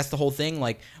 and like that's the whole thing.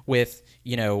 Like with,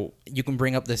 you know, you can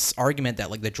bring up this argument that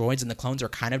like the droids and the clones are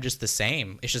kind of just the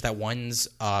same. It's just that one's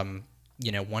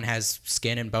you know, one has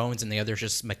skin and bones and the other's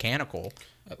just mechanical.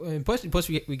 And plus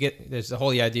we get there's the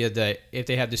whole idea that if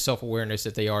they have this self-awareness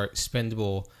that they are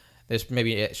expendable, there's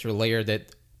maybe an extra layer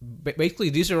that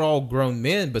basically these are all grown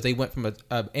men, but they went from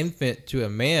an infant to a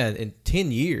man in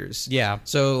 10 years. Yeah.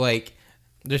 So like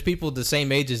there's people the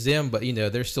same age as them, but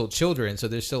they're still children, so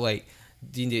they're still like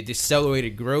the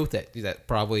accelerated growth that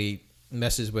probably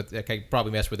can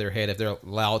probably mess with their head if they're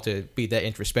allowed to be that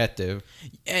introspective.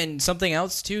 And something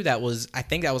else too I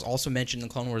think that was also mentioned in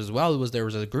Clone Wars as well, was there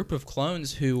was a group of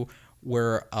clones who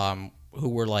were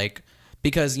like,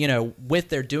 because with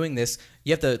their doing this,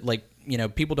 you have to like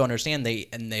people don't understand, the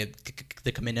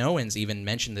Kaminoans even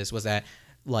mentioned this, was that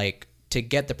like to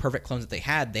get the perfect clones that they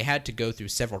had to go through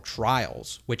several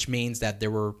trials, which means that there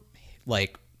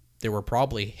were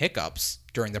probably hiccups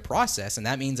during the process, and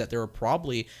that means that there were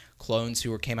probably clones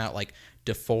who came out like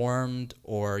deformed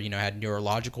or had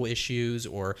neurological issues,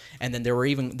 and then there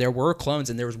were clones,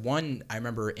 and there was one I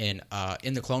remember in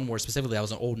the Clone Wars specifically that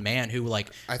was an old man who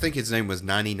like, I think his name was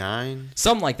 99,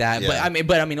 something like that. Yeah.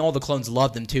 But I mean all the clones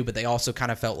loved him too, but they also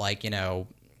kind of felt like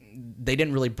they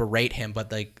didn't really berate him,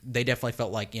 but like they definitely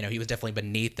felt like he was definitely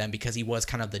beneath them because he was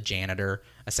kind of the janitor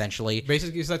essentially.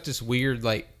 Basically, it's like this weird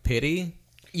like pity.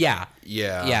 Yeah.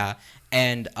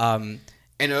 And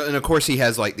and of course he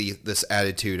has like this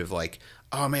attitude of like,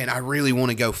 oh man, I really want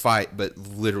to go fight, but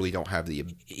literally don't have the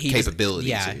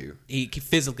capability to. He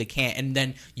physically can't. And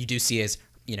then you do see his,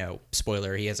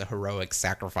 spoiler, he has a heroic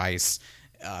sacrifice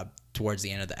towards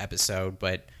the end of the episode,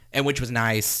 and which was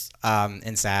nice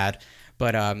and sad.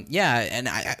 But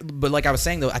but like I was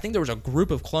saying though, I think there was a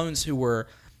group of clones who were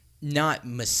not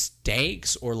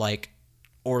mistakes or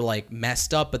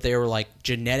messed up, but they were like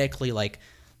genetically like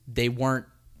they weren't.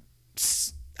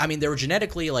 I mean, they were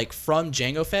genetically like from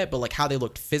Jango Fett, but like how they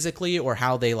looked physically or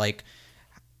how they like,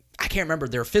 I can't remember,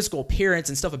 their physical appearance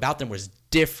and stuff about them was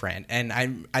different, and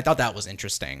I thought that was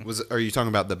interesting. Are you talking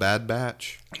about the Bad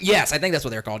Batch? Yes, I think that's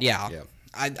what they're called. Yeah.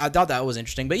 I thought that was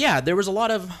interesting, but yeah, there was a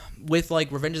lot of with like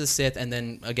Revenge of the Sith, and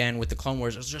then again with the Clone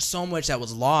Wars, there's just so much that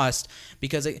was lost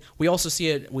because we also see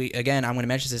it. I'm going to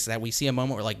mention this, that we see a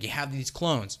moment where like you have these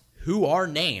clones who are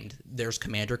named. There's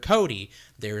Commander Cody.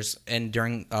 And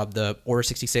during the Order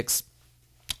 66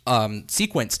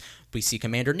 sequence, we see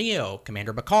Commander Neo,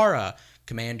 Commander Bakara,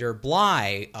 Commander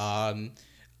Bly. I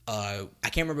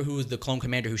can't remember who was the clone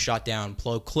commander who shot down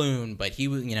Plo Koon, but he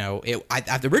was,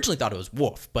 I originally thought it was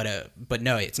Wolf, but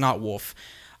no, it's not Wolf.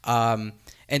 And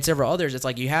several others. It's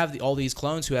like you have all these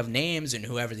clones who have names and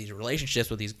who have these relationships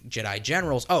with these Jedi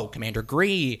generals. Oh, Commander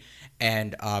Gree,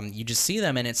 and you just see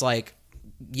them, and it's like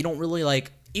you don't really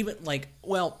like. Even like,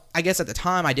 well, I guess at the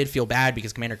time I did feel bad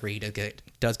because Commander Gree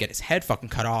does get his head fucking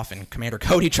cut off, and Commander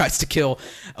Cody tries to kill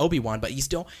Obi-Wan, but you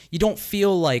don't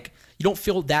feel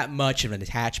that much of an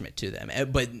attachment to them.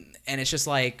 And it's just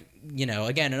like,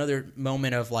 again, another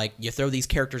moment of like you throw these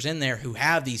characters in there who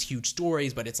have these huge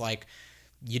stories, but it's like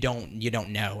you don't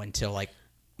know until like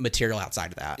material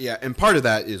outside of that. Yeah, and part of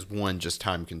that is one, just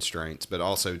time constraints, but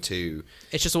also two,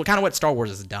 it's just kind of what Star Wars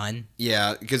has done.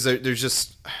 Yeah, because there's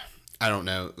just, I don't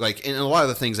know, like, and a lot of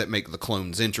the things that make the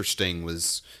clones interesting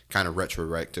was kind of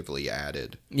retroactively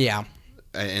added. Yeah.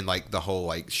 And like the whole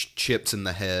like chips in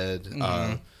the head,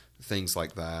 things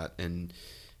like that, and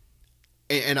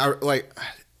I like,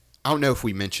 I don't know if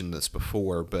we mentioned this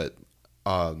before, but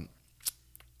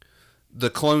the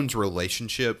clones'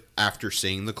 relationship after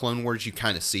seeing the Clone Wars, you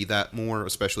kind of see that more,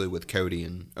 especially with Cody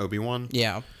and Obi-Wan.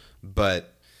 Yeah.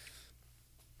 But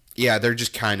yeah, they're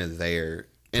just kind of there.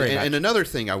 And another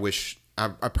thing I wish, I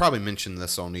probably mentioned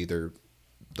this on either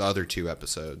the other two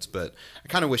episodes, but I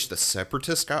kind of wish the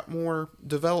Separatists got more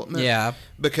development. Yeah.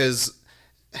 Because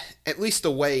at least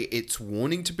the way it's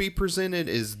wanting to be presented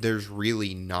is there's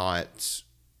really not...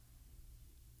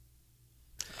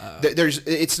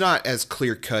 it's not as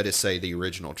clear cut as say the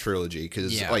original trilogy,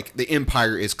 because like the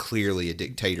Empire is clearly a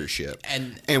dictatorship,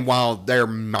 and while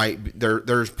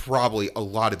there's probably a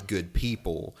lot of good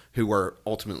people who are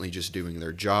ultimately just doing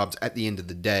their jobs, at the end of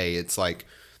the day it's like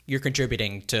you're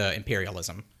contributing to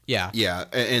imperialism. Yeah,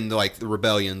 and like the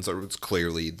rebellions are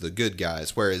clearly the good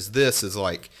guys, whereas this is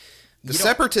like the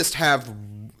Separatists have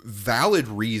valid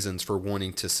reasons for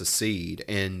wanting to secede,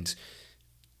 and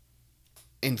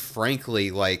frankly,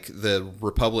 like the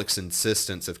Republic's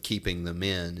insistence of keeping them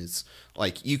in is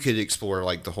like, you could explore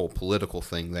like the whole political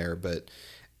thing there, but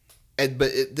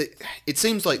it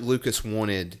seems like Lucas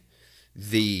wanted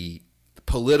the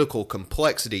political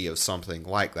complexity of something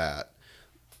like that,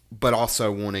 but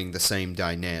also wanting the same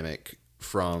dynamic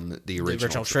from the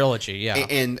original trilogy, yeah.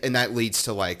 And that leads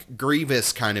to like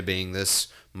Grievous kind of being this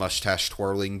mustache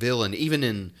twirling villain, even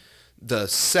in the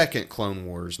second Clone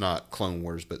Wars, not Clone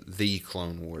Wars, but the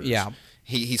Clone Wars. Yeah.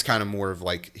 He's kind of more of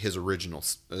like his original,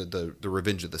 the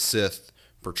Revenge of the Sith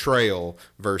portrayal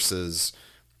versus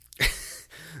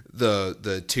the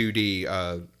 2D,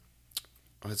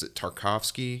 what is it,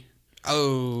 Tarkovsky?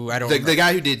 Oh, I don't. The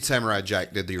guy who did Samurai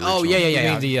Jack did the original. Oh, yeah.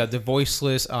 You mean the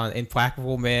voiceless,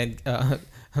 implacable man,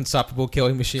 unstoppable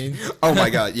killing machine? Oh my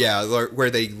god, yeah, where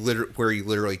he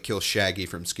literally kills Shaggy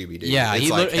from Scooby Doo. Yeah, It's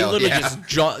he like, hell literally yeah.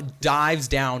 just dives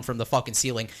down from the fucking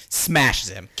ceiling, smashes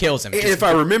him, kills him. And if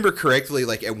I remember correctly,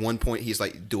 like at one point he's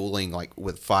like dueling like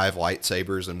with 5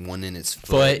 lightsabers and one in his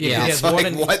foot. Yeah. It's He has like, one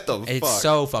in- what the It's fuck?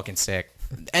 so fucking sick.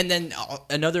 And then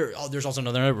there's also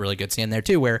another really good scene there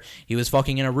too, where he was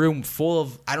fucking in a room full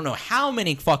of I don't know how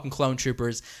many fucking clone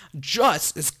troopers,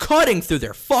 just is cutting through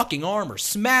their fucking armor,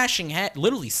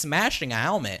 literally smashing a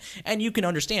helmet, and you can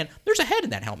understand there's a head in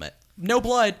that helmet. No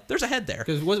blood, there's a head there.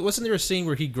 Because wasn't there a scene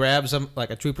where he grabs like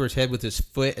a trooper's head with his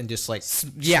foot and just like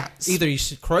either he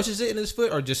crushes it in his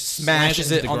foot or just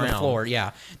Smashes it into on the ground? floor.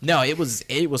 Yeah, no, it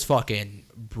was fucking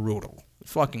brutal,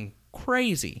 fucking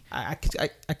crazy. I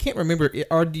can't remember.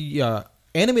 Are the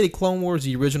animated Clone Wars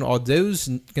the original? Are those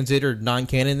considered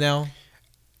non-canon now?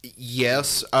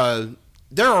 Yes,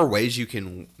 there are ways you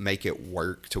can make it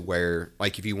work to where,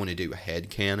 like, if you want to do a head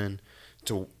canon,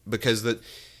 because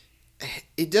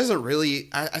it doesn't really.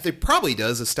 I think probably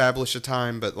does establish a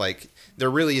time, but like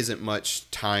there really isn't much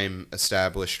time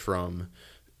established from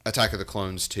Attack of the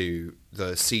Clones to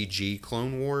the CG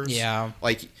Clone Wars. Yeah.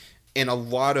 Like, and a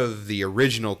lot of the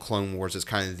original Clone Wars is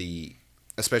kind of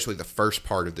especially the first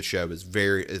part of the show is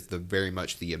very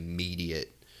much the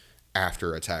immediate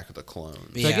after Attack of the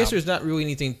Clones. So I guess there's not really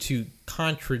anything to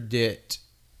contradict,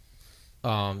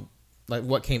 like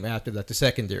what came after that, the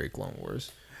secondary Clone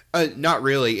Wars. Not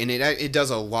really, and it does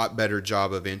a lot better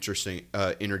job of introducing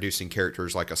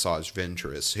characters like Asajj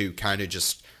Ventress, who kind of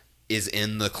just is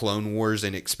in the Clone Wars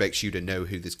and expects you to know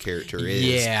who this character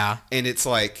is. Yeah. And it's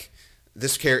like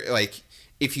this character, like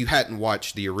if you hadn't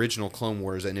watched the original Clone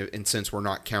Wars, and since we're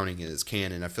not counting it as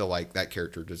canon, I feel like that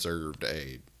character deserved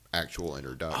a actual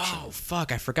introduction. Oh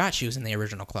fuck! I forgot she was in the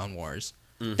original Clone Wars.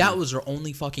 Mm-hmm. That was her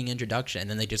only fucking introduction, and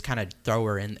then they just kind of throw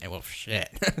her in. Well, shit.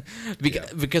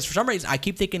 Because for some reason I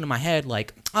keep thinking in my head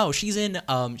like, oh, she's in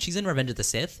Revenge of the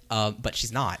Sith, but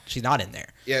she's not. She's not in there.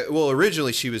 Yeah, well,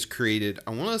 originally she was created,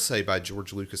 I want to say, by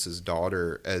George Lucas's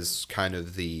daughter as kind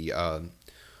of the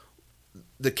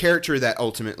character that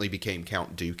ultimately became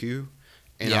Count Dooku,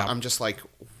 and Yeah. I'm just like,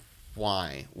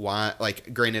 why?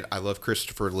 Like, granted, I love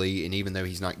Christopher Lee, and even though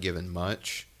he's not given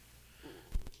much,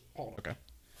 Okay.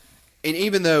 and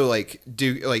even though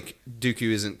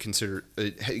Dooku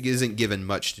isn't given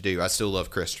much to do, I still love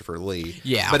Christopher Lee.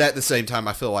 Yeah. But at the same time,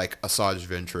 I feel like Asajj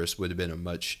Ventress would have been a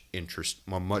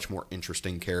much more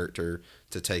interesting character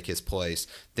to take his place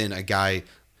than a guy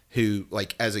who,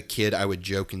 like, as a kid, I would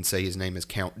joke and say his name is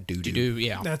Count Doodoo.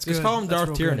 Yeah. That's Just good. call him That's Darth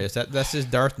real good. Tyrannus. That's his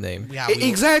Darth name. Yeah, we will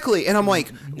Exactly, and I'm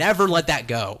like, never let that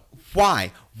go.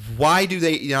 why? Why do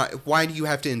why do you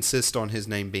have to insist on his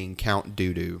name being Count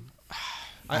Doodoo?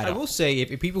 I will say,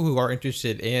 if people who are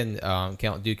interested in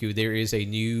Count Dooku, there is a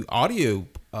new audio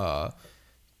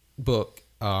book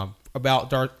about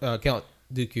Count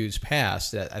Dooku's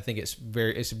past that I think it's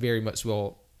very much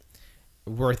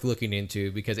worth looking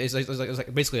into, because it's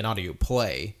like basically an audio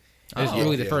play. It's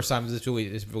really the first time it's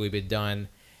really been done,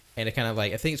 and it kind of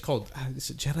like, I think it's called, is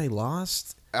it Jedi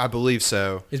Lost? I believe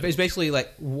so. It's basically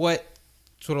like what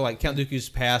sort of like Count Dooku's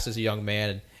past as a young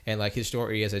man and like his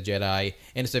story as a Jedi,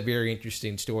 and it's a very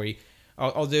interesting story.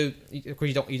 Although of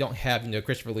course you don't have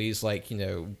Christopher Lee's like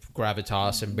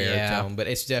gravitas and baritone, but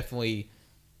it's definitely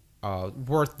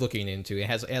worth looking into. It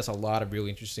has a lot of really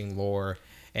interesting lore,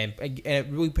 and it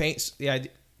really paints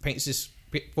this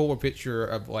fuller picture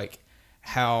of like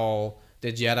how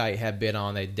the Jedi have been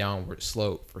on a downward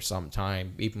slope for some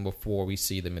time, even before we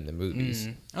see them in the movies.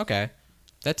 Okay,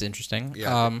 that's interesting.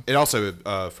 Yeah. It also,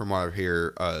 from what I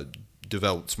hear,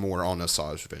 develops more on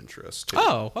Asajj Ventress too.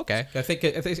 Oh, okay. I think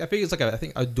it's like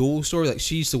a dual story. Like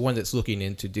she's the one that's looking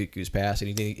into Dooku's past,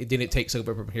 and then it takes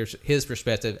over from his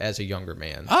perspective as a younger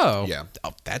man. Oh, Yeah.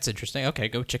 Oh, that's interesting. Okay,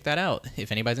 go check that out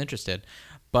if anybody's interested.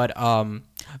 But going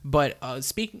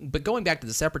back to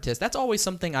the Separatists, that's always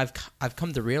something I've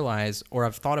come to realize, or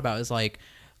I've thought about, is like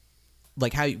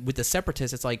how with the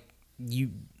Separatists, it's like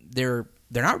they're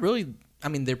not really. I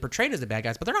mean, they're portrayed as the bad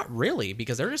guys, but they're not really,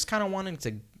 because they're just kind of wanting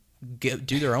to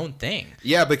do their own thing.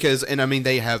 Yeah, because, and I mean,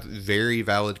 they have very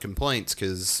valid complaints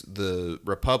because the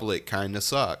Republic kind of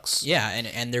sucks. Yeah,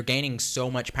 and they're gaining so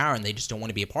much power, and they just don't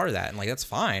want to be a part of that, and like that's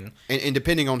fine. And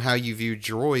depending on how you view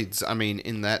droids, I mean,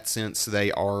 in that sense,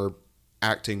 they are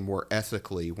acting more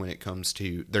ethically when it comes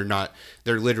to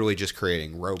they're literally just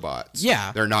creating robots.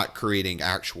 Yeah. They're not creating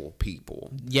actual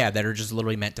people. Yeah, that are just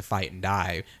literally meant to fight and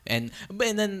die. And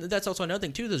then that's also another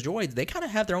thing too. Those droids, they kind of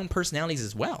have their own personalities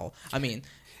as well. I mean,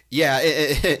 Yeah,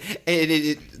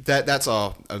 that's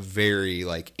a very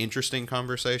like interesting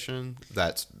conversation.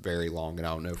 That's very long, and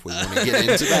I don't know if we want to get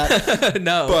into that.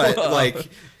 No,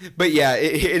 but yeah,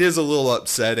 it is a little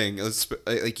upsetting.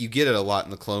 Like you get it a lot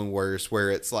in the Clone Wars, where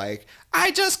it's like,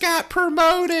 I just got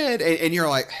promoted, and you're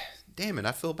like, damn it,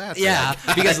 I feel bad. For yeah, that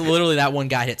guy. because literally that one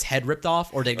guy its head ripped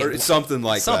off, or something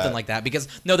like that. Because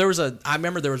no, I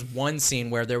remember there was one scene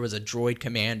where there was a droid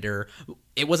commander.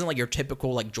 It wasn't like your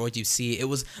typical like droids you see.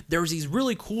 There was these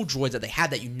really cool droids that they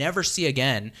had that you never see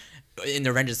again in the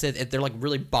Revenge of the Sith. They're like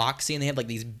really boxy and they have like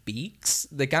these beaks.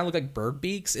 They kind of look like bird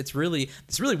beaks. It's really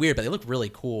weird, but they look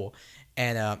really cool.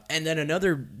 And then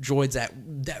another droids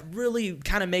that really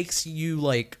kind of makes the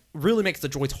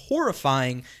droids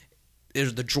horrifying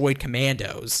is the droid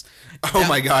commandos. Oh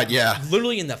my god, yeah.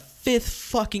 Literally in the 5th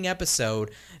fucking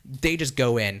episode, they just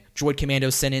go in. Droid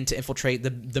commandos sent in to infiltrate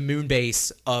the moon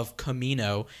base of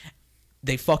Kamino.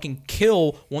 They fucking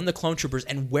kill one of the clone troopers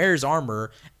and wears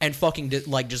armor and fucking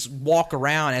just walk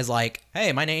around as like,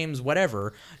 hey, my name's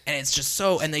whatever. And it's just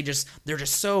so, and they're just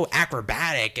so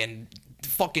acrobatic and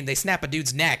fucking they snap a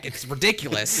dude's neck. It's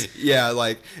ridiculous. Yeah,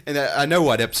 like, and I know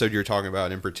what episode you're talking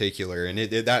about in particular, and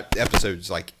that episode's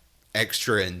like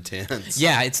extra intense.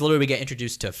 Yeah, it's literally we get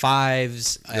introduced to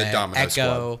Fives, the Domino Echo,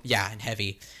 Squad. yeah, and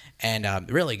Heavy,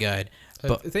 and really good.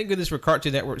 But Thank goodness for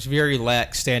Cartoon Network's very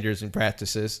lax standards and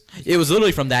practices. it was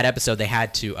literally from that episode they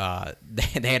had to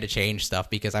they had to change stuff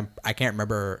because I can't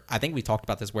remember. I think we talked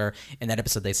about this where in that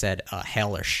episode they said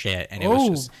hell or shit, and it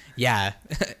was just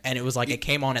and it was like it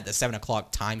came on at the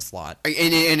 7:00 time slot.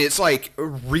 And it's like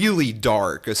really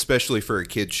dark, especially for a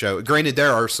kid show. Granted,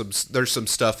 there's some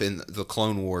stuff in the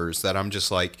Clone Wars that I'm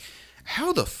just like,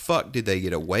 how the fuck did they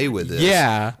get away with this?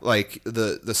 Yeah. Like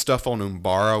the stuff on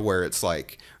Umbara where it's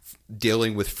like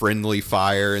dealing with friendly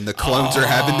fire and the clones are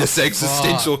having this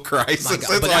existential crisis.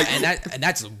 My God, It's and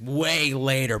that's way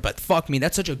later, but fuck me,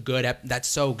 that's such a good that's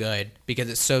so good because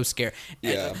it's so scary.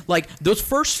 Yeah. And, like those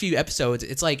first few episodes,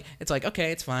 it's like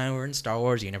okay, it's fine, we're in Star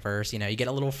Wars universe, you know, you get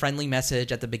a little friendly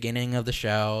message at the beginning of the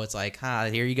show. It's like,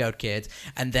 here you go, kids.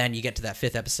 And then you get to that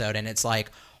 5th episode and it's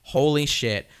like, holy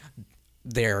shit.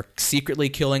 They're secretly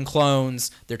killing clones.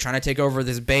 They're trying to take over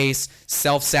this base.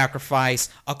 Self-sacrifice.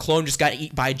 A clone just got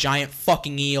eaten by a giant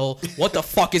fucking eel. What the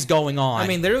fuck is going on? I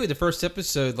mean, literally the first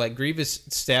episode, like Grievous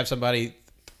stabbed somebody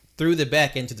through the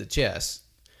back into the chest.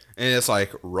 and it's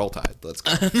like roll tide. Let's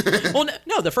go. Well,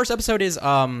 no, the first episode is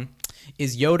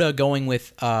Yoda going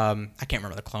with I can't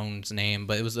remember the clone's name,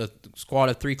 but it was a squad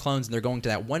of 3 clones, and they're going to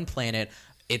that one planet.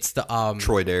 It's the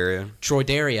Troidaria,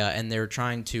 and they're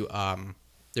trying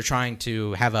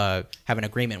to have an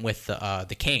agreement with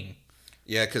the king.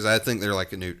 Yeah, because I think they're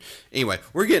like a new. Anyway,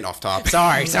 we're getting off topic.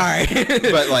 Sorry.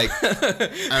 But like,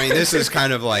 I mean, this is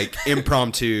kind of like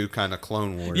impromptu kind of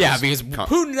Clone Wars. Yeah, because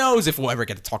who knows if we'll ever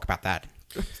get to talk about that.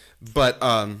 But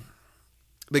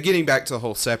getting back to the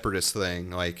whole separatist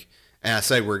thing, like, and I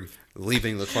say we're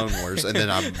leaving the Clone Wars, and then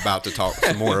I'm about to talk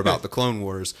some more about the Clone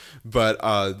Wars, but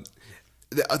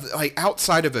like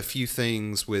outside of a few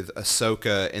things with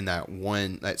Ahsoka and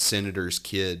that senator's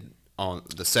kid on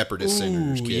the separatist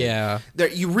senator's kid, yeah,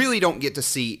 you really don't get to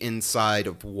see inside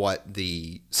of what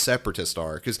the separatists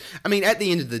are, because I mean at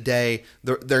the end of the day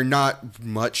they're not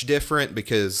much different,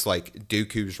 because like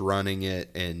Dooku's running it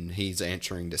and he's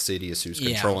answering to Sidious, who's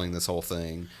controlling this whole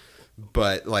thing.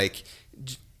 But like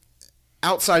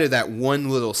outside of that one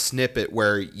little snippet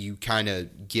where you kind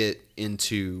of get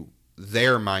into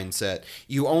their mindset,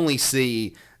 you only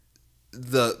see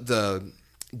the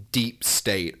deep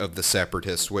state of the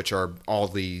separatists, which are all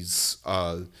these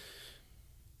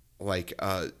like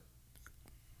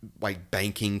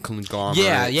banking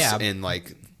conglomerates, and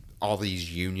like all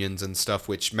these unions and stuff,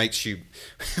 which makes you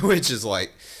which is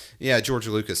like, yeah, George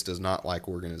Lucas does not like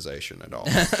organization at all.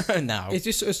 No, it's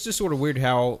just sort of weird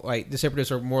how like the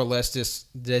separatists are more or less this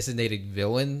designated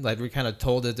villain. Like we're kind of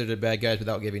told that they're the bad guys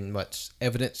without giving much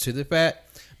evidence to the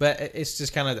fact. But it's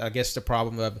just kind of, I guess, the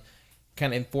problem of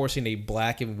kind of enforcing a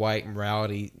black and white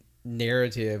morality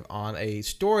narrative on a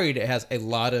story that has a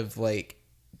lot of like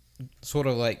sort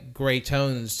of like gray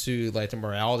tones to like the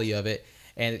morality of it,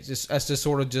 and that's just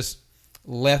sort of just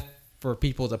left for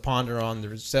people to ponder on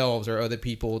themselves or other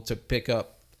people to pick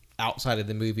up outside of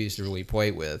the movies to really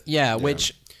play with. Yeah,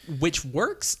 which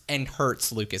works and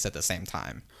hurts Lucas at the same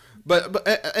time. But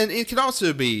and it can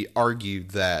also be argued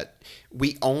that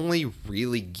we only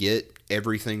really get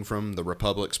everything from the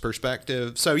Republic's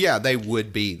perspective. So yeah, they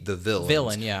would be the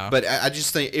villains. Yeah. But I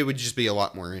just think it would just be a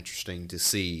lot more interesting to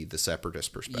see the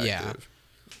Separatist perspective. Yeah.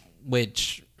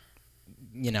 Which,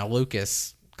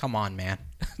 Lucas, come on, man.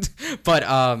 But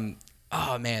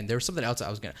Oh man, there was something else I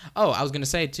was gonna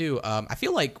say too. I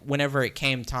feel like whenever it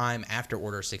came time after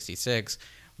Order 66,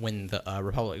 when the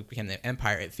Republic became the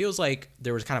Empire, it feels like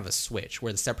there was kind of a switch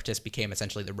where the Separatists became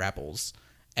essentially the rebels,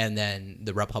 and then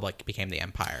the Republic became the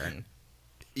Empire. And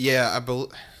Yeah,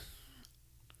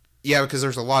 yeah, because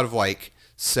there's a lot of like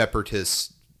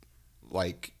separatist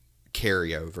like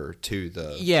carryover to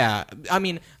the. yeah, I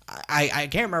mean, I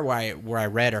can't remember where I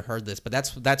read or heard this, but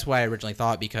that's why I originally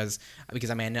thought because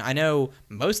I mean I know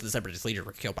most of the Separatist leaders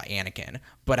were killed by Anakin,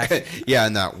 but I Yeah,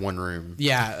 in that one room.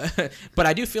 yeah, but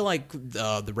I do feel like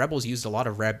the rebels used a lot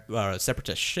of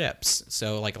separatist ships,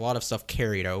 so like a lot of stuff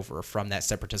carried over from that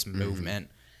separatist movement.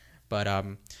 But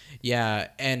yeah,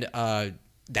 and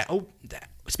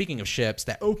speaking of ships,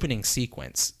 that opening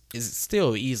sequence is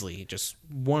still easily just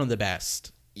one of the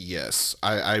best. Yes,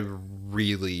 I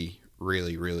really,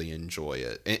 really, really enjoy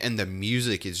it, and the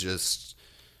music is just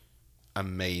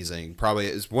amazing. Probably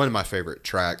it's one of my favorite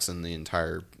tracks in the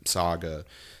entire saga,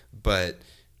 but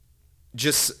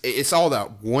just it's all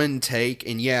that one take,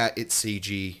 and yeah, it's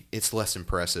CG. It's less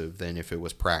impressive than if it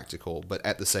was practical, but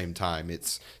at the same time,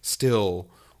 it's still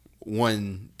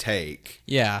one take.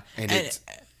 Yeah, and it's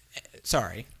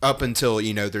sorry. up until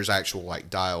there's actual like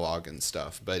dialogue and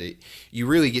stuff, but you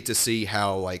really get to see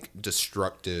how like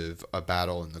destructive a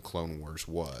battle in the Clone Wars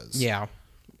was. Yeah,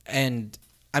 and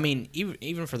I mean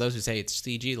even for those who say it's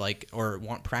CG like or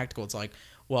want practical, it's like,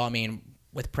 well, I mean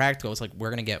with practical, it's like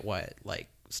we're gonna get what like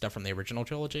stuff from the original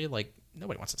trilogy. Like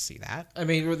nobody wants to see that. I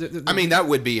mean, I mean that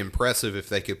would be impressive if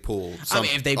they could pull some,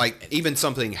 if they like even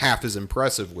something half as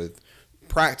impressive with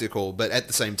practical, but at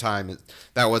the same time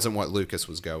that wasn't what Lucas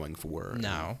was going for.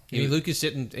 No, I mean, Lucas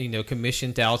didn't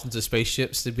commission thousands of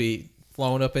spaceships to be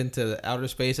flown up into outer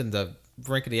space and the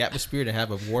brink of the atmosphere to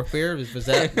have a warfare. Was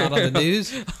that not on the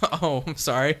news? Oh, I'm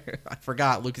sorry, I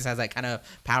forgot. Lucas has that kind of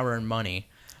power and money.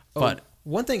 But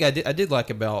one thing I did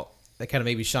like about that kind of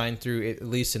maybe shine through, at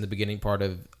least in the beginning part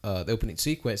of the opening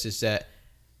sequence, is that,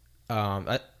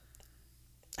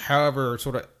 however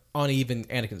sort of uneven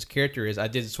Anakin's character is, I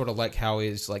did sort of like how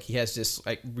he has this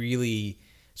like really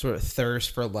sort of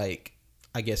thirst for like,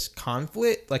 I guess,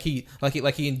 conflict. Like he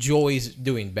enjoys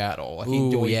doing battle. Like he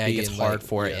enjoys yeah, he being, gets hard like,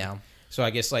 for it. Yeah. So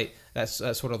I guess like that's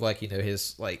sort of like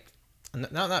his like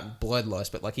not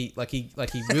bloodlust, but like he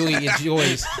really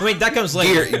enjoys. I mean that comes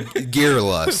later. Gear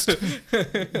lust.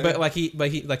 but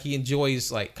he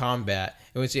enjoys like combat.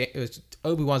 It was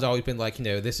Obi-Wan's always been like,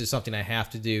 this is something I have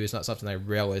to do. It's not something I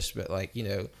relish, but like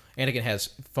Anakin has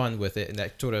fun with it, and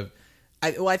that sort of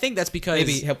I think that's because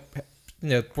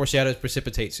maybe foreshadows,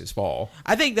 precipitates his fall.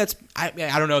 I think that's I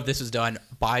don't know if this was done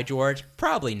by George,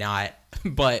 probably not,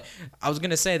 but I was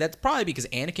gonna say that's probably because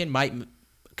Anakin might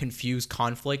confuse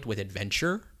conflict with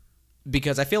adventure.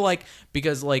 Because I feel like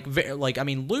I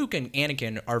mean Luke and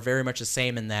Anakin are very much the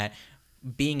same in that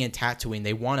being in Tatooine,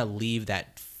 they want to leave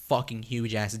that fucking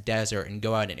huge ass desert and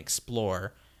go out and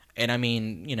explore. And I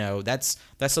mean, that's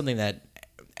something that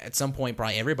at some point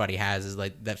probably everybody has, is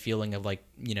like that feeling of like,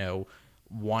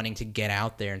 wanting to get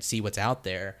out there and see what's out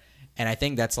there. And I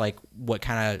think that's like what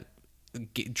kind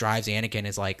of drives Anakin,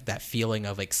 is like that feeling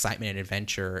of excitement and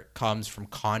adventure comes from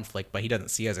conflict, but he doesn't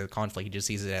see it as a conflict. He just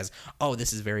sees it as, oh,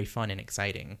 this is very fun and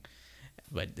exciting,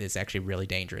 but it's actually really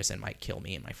dangerous and might kill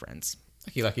me and my friends.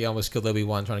 Like he almost killed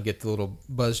Obi-Wan trying to get the little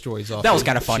buzz droids off. That was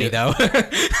kind of funny though.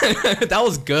 That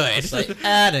was good. It's like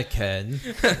Anakin.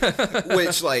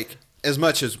 Which, like, as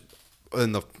much as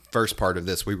in the first part of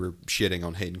this we were shitting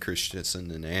on Hayden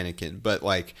Christensen and Anakin, but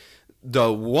like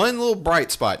the one little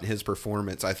bright spot in his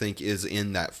performance, I think, is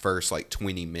in that first like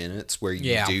 20 minutes where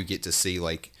you do get to see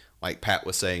like Pat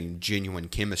was saying, genuine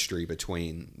chemistry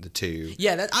between the two.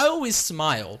 Yeah, I always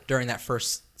smile during that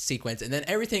first sequence, and then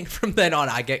everything from then on,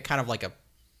 I get kind of like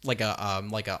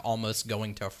a almost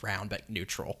going to a frown, but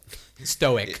neutral,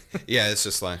 stoic. Yeah, it's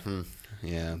just like,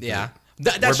 yeah. Yeah.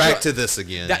 We're back to this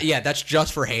again. That's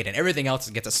just for Hayden. Everything else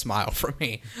gets a smile from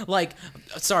me. Like,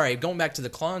 sorry, going back to the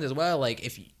clones as well.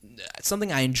 Like,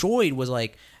 something I enjoyed was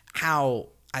like how,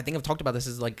 I think I've talked about this,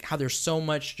 is like how there's so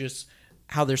much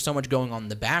going on in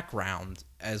the background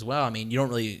as well. I mean,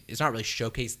 it's not really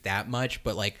showcased that much,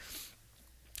 but like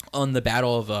on the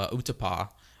Battle of Utapau,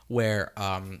 where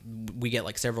we get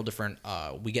like several different,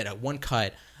 we get one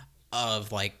cut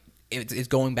of like it's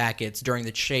going back. It's during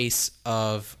the chase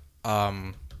of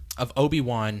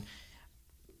Obi-Wan.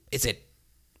 Is it?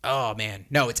 Oh man,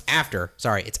 no, it's after.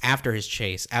 Sorry, it's after his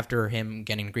chase, after him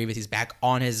getting Grievous. He's back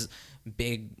on his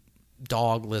big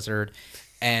dog lizard,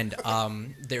 and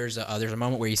there's a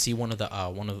moment where you see one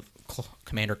of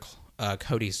Commander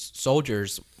Cody's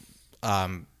soldiers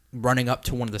running up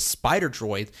to one of the spider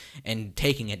droids and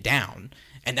taking it down.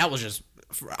 and that was just.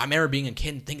 I remember being a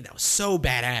kid and thinking that was so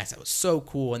badass. That was so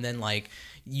cool. And then like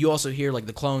you also hear like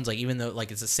the clones, like even though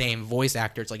like it's the same voice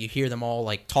actor, it's like you hear them all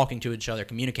like talking to each other,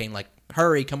 communicating like,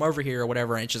 "Hurry, come over here" or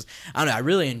whatever. And it's just I don't know. I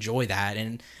really enjoy that.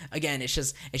 And again, it's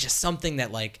just something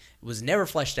that like was never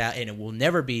fleshed out, and it will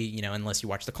never be, you know, unless you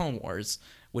watch the Clone Wars,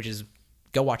 which is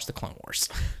go watch the Clone Wars.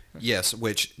 Yes,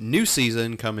 which new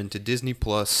season coming to Disney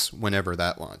Plus whenever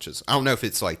that launches. I don't know if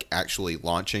it's like actually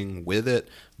launching with it,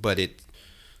 but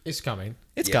It's coming.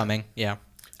 It's Yeah. coming, yeah.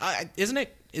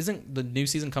 Isn't the new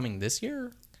season coming this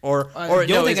year? Or The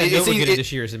no? only thing I know it's- we're getting it-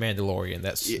 this year is The Mandalorian.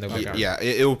 That's no big yeah,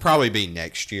 it will probably be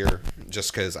next year,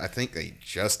 just because I think they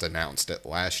just announced it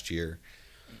last year.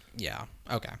 Yeah.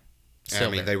 Okay. And, Still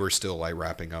I mean, very- they were still like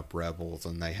wrapping up Rebels,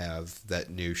 and they have that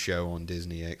new show on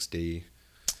Disney XD.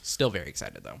 still very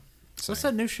excited though. What's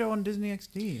that new show on Disney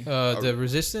XD? The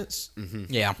Resistance,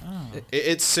 Yeah.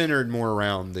 It's centered more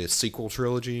around the sequel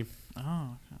trilogy.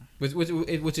 Oh,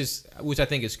 which I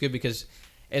think is good because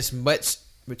as much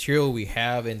material we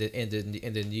have in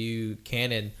the new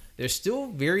canon, there's still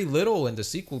very little in the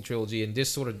sequel trilogy, and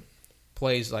this sort of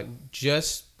plays like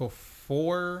just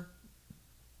before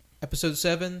Episode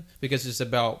 7 because it's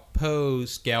about Poe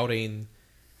scouting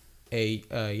a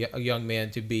young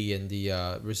man to be in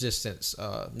the Resistance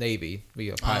Navy, be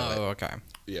a pilot. Oh, okay.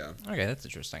 Yeah. Okay, that's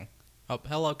interesting. Oh,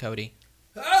 hello, Cody.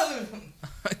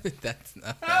 That's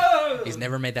he's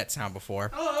never made that sound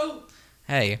before. Hello.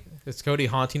 Hey, Is Cody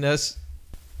haunting us?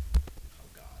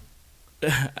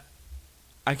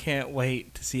 I can't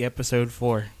wait to see episode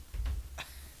 4.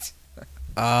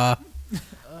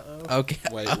 okay.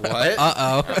 Wait, what?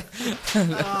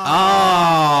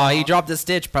 Oh, he dropped the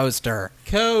Stitch poster.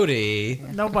 Cody.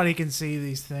 Nobody can see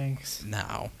these things.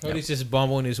 No. Cody's just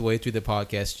bumbling his way through the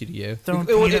podcast studio. Throwing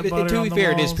peanut butter to on be the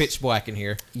fair, it is walls. pitch black in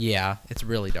here. Yeah, it's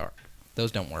really dark.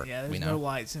 Those don't work. Yeah, we there's know. no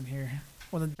lights in here.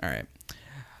 Well, then All right.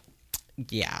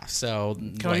 Yeah. So.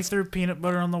 Cody let's- threw peanut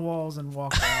butter on the walls and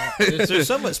walked out. There's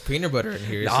so much peanut butter in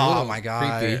here. It's a Oh little my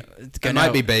god! creepy. It's I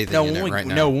might be bathing in when it we, right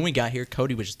now. No, when we got here,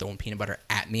 Cody was just throwing peanut butter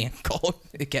at me and Cole.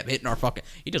 It kept hitting our fucking.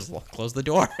 He just closed the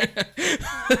door.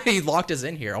 He locked us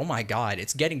in here. Oh my god!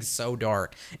 It's getting so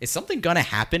dark. Is something gonna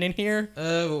happen in here?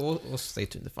 We'll stay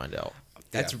tuned to find out.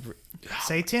 That's. Yeah.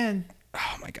 Say 10.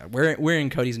 Oh my god! We're in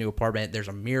Cody's new apartment. There's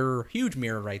a mirror, huge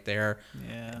mirror right there.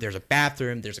 Yeah. There's a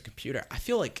bathroom. There's a computer. I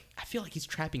feel like he's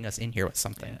trapping us in here with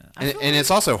something. And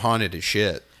it's also haunted as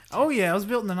shit. Oh, yeah, it was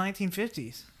built in the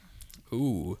 1950s.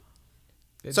 Ooh.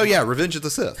 So yeah, Revenge of the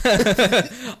Sith.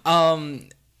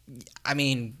 I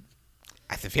mean,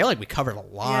 I feel like we covered a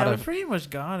lot Yeah, we of. pretty much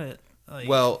got it. Like,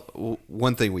 Well,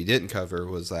 one thing we didn't cover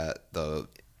was that the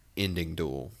ending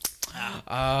duel.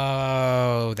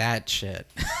 Oh, that shit.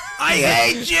 I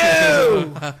hate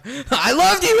you. I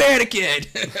loved you,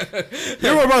 Anakin.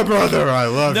 You were my brother. I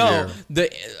love No, you.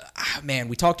 man,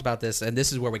 we talked about this, and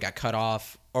this is where we got cut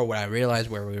off, or what I realized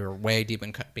where we were way deep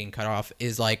in being cut off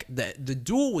is like the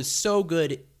duel was so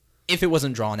good if it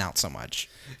wasn't drawn out so much.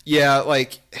 Yeah,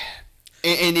 like,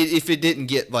 and if it didn't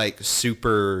get like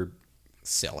super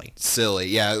Silly. silly,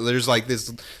 yeah, there's like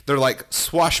this. They're like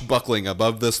swashbuckling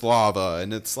above this lava,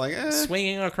 and it's like,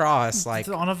 Swinging across like it's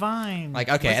on a vine. okay,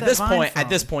 Where's at that this vine point from? at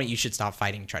this point you should stop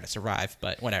fighting and try to survive,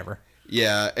 but whatever.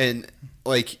 yeah, and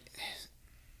like,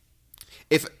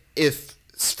 if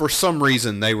for some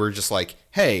reason they were just like,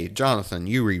 hey, Jonathan,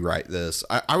 you rewrite this,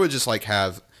 I would just like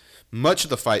have much of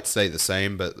the fight stay the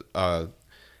same, but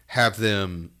have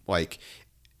them like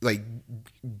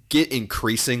get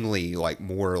increasingly like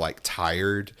more like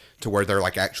tired to where they're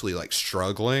like actually like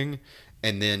struggling,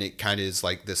 and then it kind of is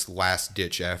like this last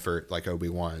ditch effort, like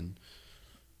Obi-Wan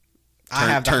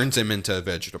turns him into a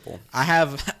vegetable. I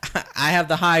have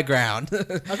the high ground.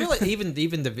 I feel like even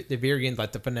the very end,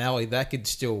 like the finale, that could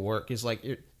still work. It's like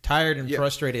you're tired and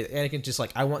frustrated. Anakin's just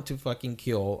like, I want to fucking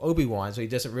kill Obi-Wan, so he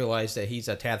doesn't realize that he's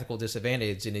a tactical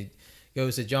disadvantage, and he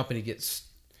goes to jump and he gets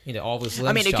all of his limbs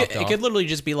I mean, chopped it off. could literally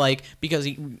just be like because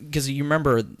you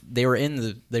remember they were in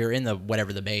the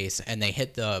whatever the base, and they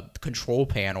hit the control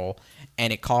panel,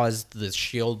 and it caused the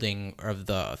shielding of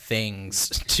the things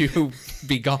to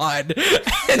be gone,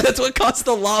 and that's what caused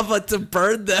the lava to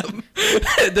burn them.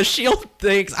 The shield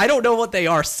things, I don't know what they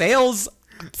are. Sails.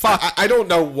 Fuck. I don't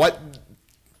know what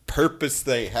purpose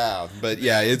they have, but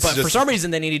yeah, it's But just for some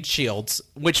reason they needed shields,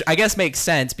 which I guess makes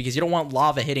sense because you don't want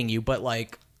lava hitting you, but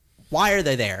like, why are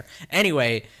they there?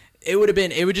 Anyway, it would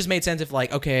just made sense if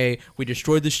like, okay, we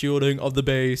destroyed the shielding of the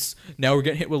base, now we're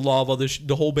getting hit with lava,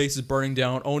 the whole base is burning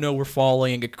down, oh no, we're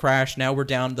falling, it crashed, now we're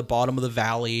down at the bottom of the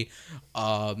valley,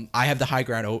 I have the high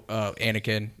ground,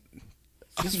 Anakin.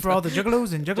 This is for all the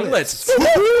juggalos and juggalettes.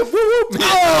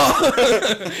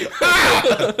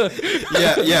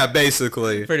 Let's. Yeah,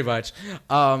 basically. Pretty much.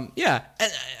 Yeah,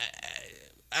 and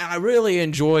I really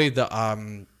enjoy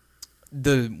the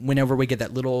whenever we get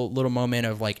that little moment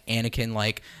of like Anakin,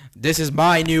 like, this is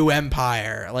my new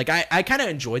empire. Like I kind of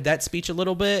enjoyed that speech a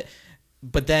little bit,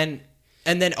 but then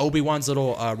Obi-Wan's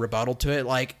little rebuttal to it,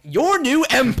 like, your new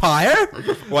empire,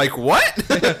 Like what?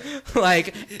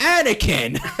 like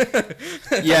Anakin.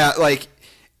 Yeah, like,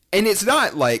 and it's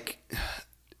not like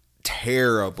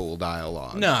terrible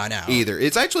dialogue. No. Either.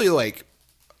 It's actually like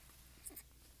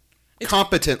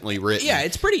competently written. Yeah,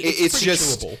 it's pretty just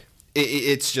chewable.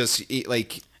 It's just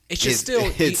like It's just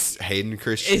still- it's Hayden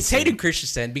Christensen. It's Hayden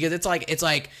Christensen because it's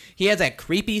like he has that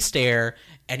creepy stare,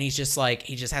 and he just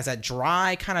has that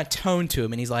dry kind of tone to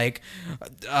him, and he's like,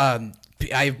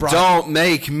 I've brought Don't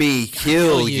make me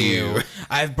kill you.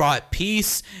 I've brought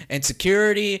peace and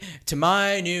security to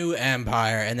my new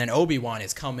empire. And then Obi-Wan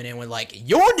is coming in with like,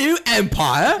 your new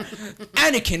empire?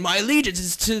 Anakin, my allegiance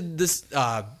is to this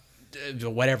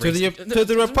whatever To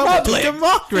the Republic, to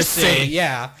democracy.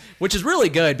 Yeah, which is really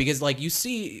good because like you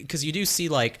do see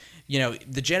like, you know,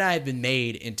 the Jedi have been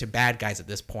made into bad guys at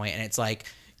this point, and it's like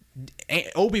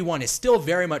Obi-Wan is still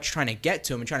very much trying to get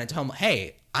to him and trying to tell him,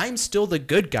 hey, I'm still the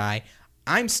good guy.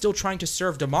 I'm still trying to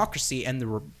serve democracy and the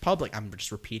Republic. I'm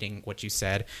just repeating what you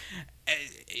said.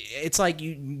 It's like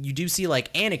you do see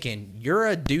like, Anakin, you're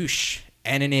a douche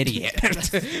and an idiot.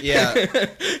 Yeah.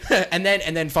 and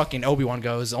then fucking Obi-Wan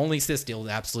goes, only Sith deal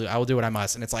absolute. I will do what I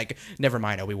must. And it's like, never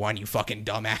mind, Obi-Wan, you fucking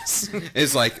dumbass.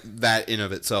 It's like that in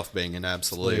of itself being an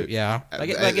absolute. Yeah.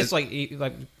 Like it's like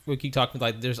we keep talking,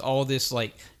 like there's all this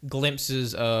like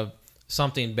glimpses of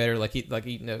something better. Like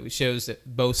you know, it shows that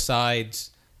both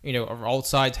sides, you know, or all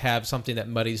sides have something that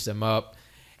muddies them up.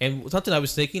 And something I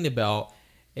was thinking about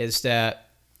is that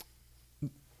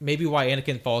maybe why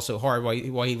Anakin falls so hard, why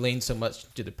he leans so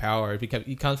much to the power, because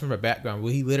he comes from a background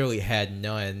where he literally had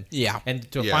none. Yeah. And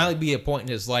to finally be a point in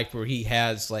his life where he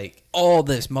has like all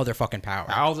this motherfucking power.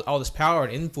 all this power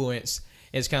and influence,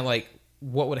 it's kind of like,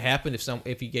 what would happen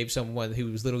if he gave someone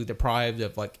who was literally deprived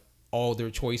of like all their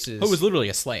choices, Who was literally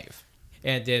a slave.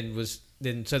 and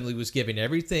then suddenly was given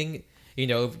everything, you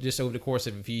know, just over the course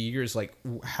of a few years. Like,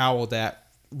 how will that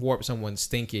warp someone's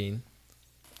thinking?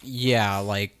 Yeah,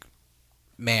 like,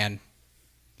 man,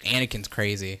 Anakin's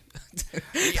crazy.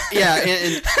 Yeah,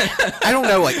 and I don't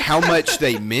know like how much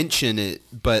they mention it,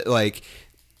 but like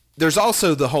there's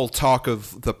also the whole talk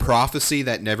of the prophecy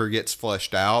that never gets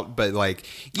fleshed out, but like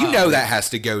that has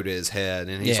to go to his head,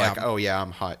 and he's like, oh yeah,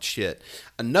 I'm hot shit.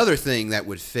 Another thing that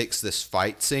would fix this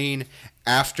fight scene,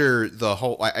 after the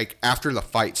whole after the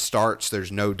fight starts,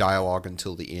 there's no dialogue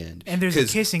until the end, And there's a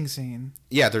kissing scene.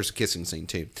 Yeah, there's a kissing scene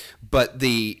too, but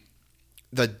the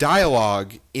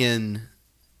dialogue in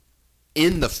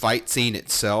the fight scene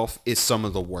itself is some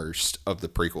of the worst of the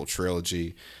prequel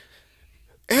trilogy.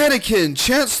 Anakin,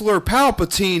 Chancellor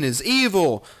Palpatine is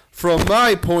evil. From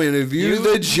my point of view,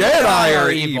 the Jedi are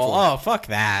evil. Oh, fuck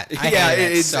that. I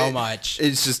hate it so much.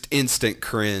 It's just instant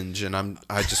cringe, and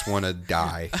I just want to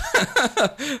die.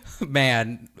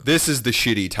 Man. This is the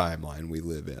shitty timeline we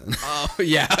live in. Oh,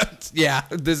 yeah.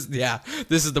 This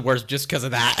is the worst just because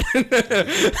of that.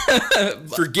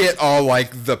 Forget all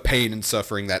like the pain and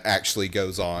suffering that actually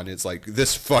goes on. It's like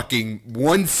this fucking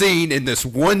one scene in this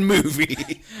one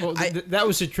movie. Well, that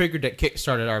was the trigger that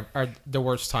kickstarted the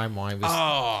worst timeline.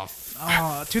 Oh,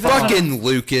 Oh, 2000. Fucking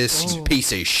Lucas, you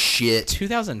piece of shit.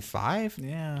 2005?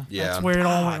 Yeah. Yeah. That's where it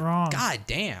all went wrong. God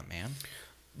damn, man.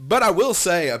 But I will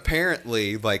say,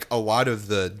 apparently, like a lot of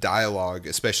the dialogue,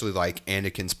 especially like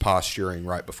Anakin's posturing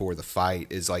right before the fight,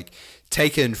 is like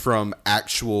taken from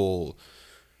actual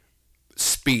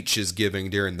speeches giving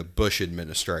during the Bush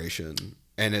administration,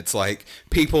 and it's like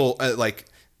people like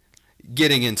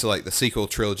getting into like the sequel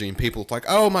trilogy, and people like,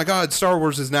 oh my god, Star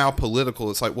Wars is now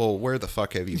political. It's like, well, where the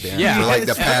fuck have you been? Yeah, for like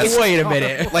the past. Wait a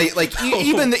minute.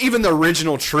 Even the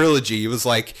original trilogy was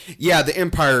like, yeah, the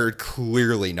Empire are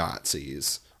clearly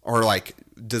Nazis, or like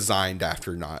designed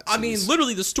after Nazis. I mean,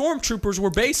 literally, the stormtroopers were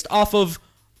based off of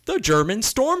the German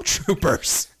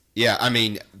stormtroopers. Yeah, I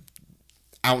mean,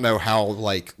 I don't know how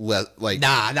like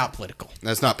Nah, not political.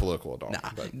 that's not political at all. Nah.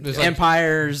 But, It's like-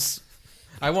 Empires,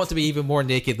 I want to be even more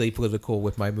nakedly political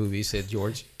with my movies, said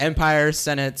George. empires,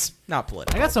 senates, not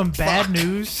political. I got some bad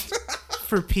news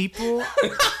for people.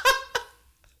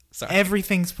 Sorry.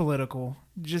 Everything's political.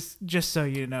 Just so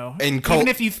you know. And even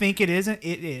if you think it isn't,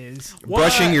 it is.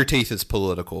 brushing your teeth is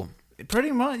political.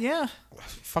 Pretty much, yeah.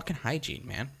 Fucking hygiene,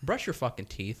 man. Brush your fucking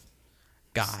teeth.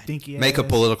 God. Stinky Make a ass.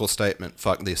 political statement.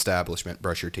 Fuck the establishment.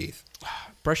 Brush your teeth.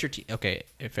 Brush your teeth. Okay,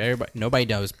 if nobody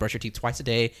knows, brush your teeth twice a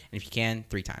day, and if you can,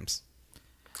 3 times.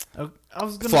 Oh, I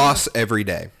was gonna Floss every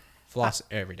day. Floss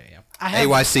every day. Yeah. I have,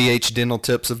 AYCH dental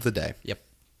tips of the day. Yep.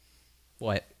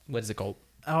 What? What is it called?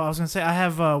 I was gonna say I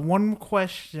have one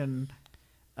question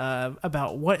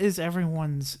about what is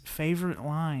everyone's favorite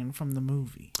line from the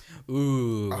movie,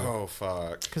 Ooh. Oh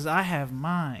fuck. because I have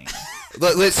mine.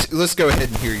 Let's go ahead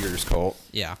and hear yours, Colt.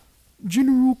 Yeah.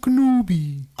 General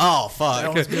Kenobi. Oh That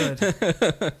fuck. was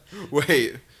good.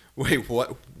 Wait,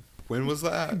 what? When was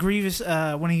that? Grievous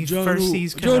when he first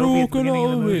sees Kenobi at the beginning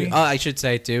of the movie. I should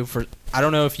say too. I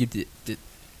don't know if you did.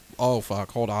 Oh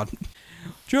fuck! Hold on.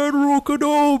 General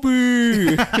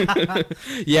Kenobi.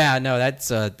 Yeah, no,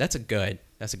 that's a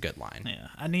good line. Yeah,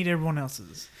 I need everyone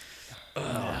else's.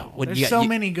 What, There's you got- so you-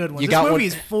 many good ones. you This got movie one-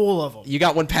 is full of them. You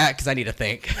got one, Pat? Because I need to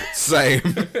think. Same.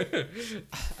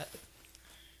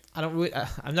 I don't really.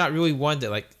 I'm not really one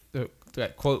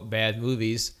that quote bad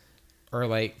movies or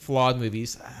like flawed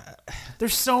movies.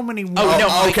 There's so many. Oh,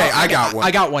 no, okay, I got one.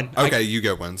 I got one. Okay, you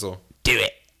go, Wenzel. Do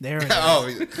it. There it is. Oh,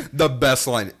 the best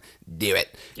line. Do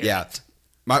it. Yeah.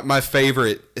 My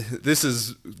favorite. This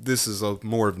is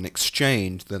more of an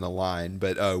exchange than a line.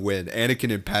 But when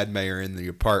Anakin and Padme are in the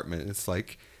apartment, it's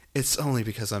like, it's only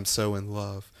because I'm so in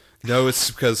love. No, it's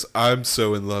because I'm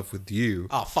so in love with you.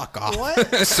 Oh, fuck off.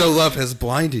 So love has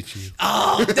blinded you.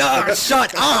 Oh, no,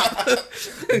 shut up.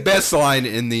 Best line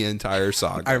in the entire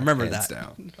saga. I remember hands that.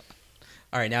 Down.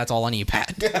 All right, now it's all on you,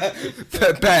 Pat.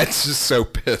 Pat's just so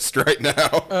pissed right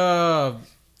now.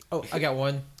 Oh, I got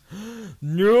one.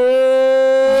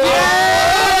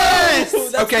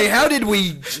 Yes! Okay, how did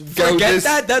we go Forget this?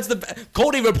 that. That's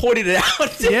Colt even pointed it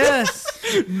out. Yes,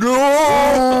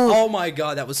 No. Oh my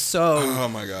god, that was Oh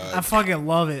my god. I fucking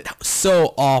love it.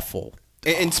 so awful.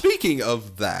 And speaking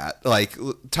of that, like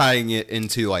tying it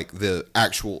into like the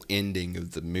actual ending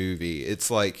of the movie, it's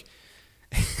like,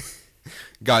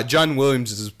 God, John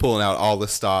Williams is pulling out all the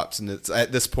stops, and it's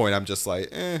at this point I'm just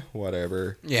like,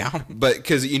 whatever. Yeah. But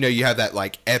because you have that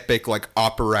like epic like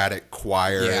operatic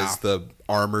choir Yeah. as the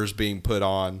armor's being put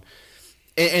on,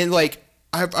 and like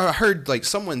I heard like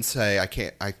someone say I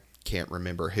can't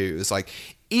remember who. It's like,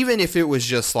 even if it was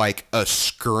just like a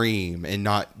scream and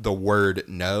not the word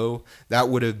no, that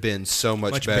would have been so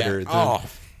much better than Oh,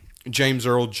 James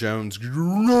Earl Jones.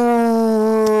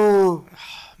 No.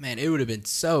 man, it would have been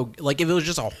so like if it was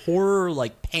just a horror,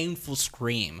 like painful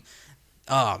scream.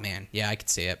 Oh man, yeah, I could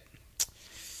see it.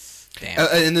 Damn.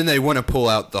 And then they want to pull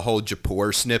out the whole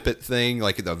Japor snippet thing,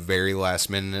 like at the very last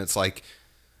minute. And it's like,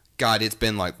 God, it's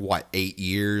been like what, 8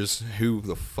 years? Who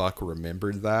the fuck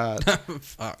remembered that?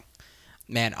 Fuck.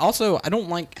 Man, also I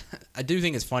do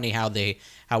think it's funny how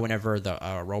whenever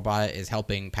the robot is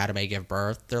helping Padme give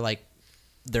birth, they're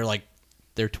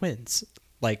twins.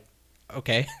 Like,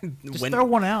 okay. Just throw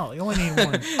one out. You only need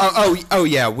one. oh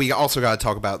yeah. We also got to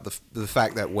talk about the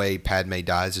fact that way Padme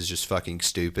dies is just fucking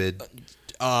stupid.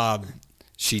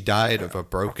 She died of a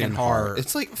broken heart.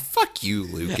 It's like, fuck you,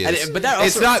 Lucas. But that also-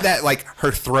 it's not that like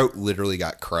her throat literally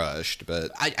got crushed,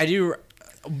 but I do.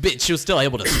 But she was still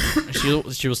able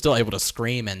to. she was still able to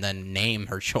scream and then name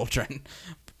her children.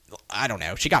 I don't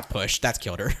know. She got pushed. That's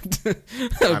killed her.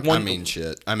 I mean,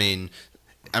 shit. I mean,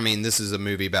 this is a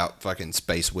movie about fucking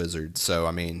space wizards, so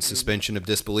I mean, suspension of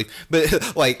disbelief.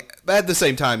 But like, at the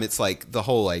same time, it's like the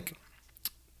whole like,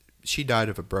 she died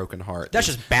of a broken heart. That's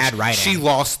just bad writing. She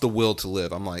lost the will to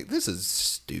live. I'm like, this is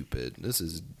stupid. This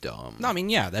is dumb. No, I mean,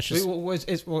 yeah, that's just.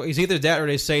 It's either that or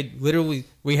they say literally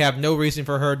we have no reason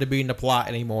for her to be in the plot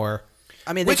anymore.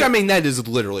 I mean, Which I mean, that is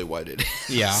literally what it is.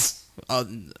 yeah.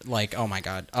 Like, oh my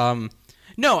god.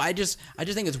 No, I just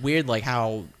think it's weird, like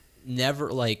how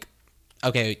never like.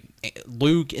 Okay,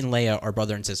 Luke and Leia are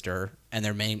brother and sister, and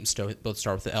their names both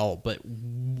start with L. But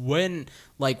when,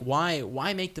 like,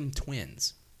 why make them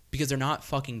twins? Because they're not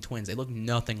fucking twins. They look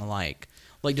nothing alike.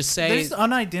 Like, just say There's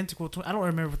unidentical twins. I don't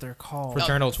remember what they're called.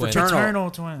 Fraternal twins.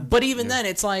 Fraternal twins. But even then,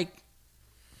 it's like,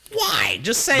 why?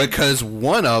 Just say Because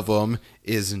one of them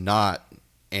is not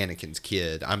Anakin's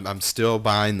kid. I'm still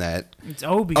buying that. It's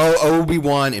Obi. Oh,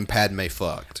 Obi-Wan and Padme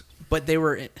fucked. But they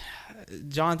were.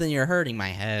 Jonathan, you're hurting my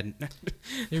head.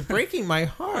 You're breaking my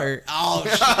heart. Oh,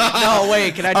 no,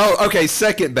 wait. Can I? Oh, okay.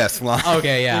 Second best line.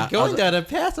 Okay, yeah. You're going down a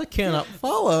path I cannot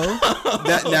follow.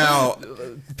 That now,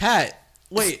 Pat,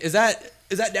 wait. Is that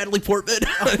Natalie Portman?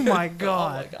 Oh my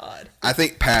god. Oh my god. I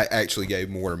think Pat actually gave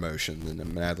more emotion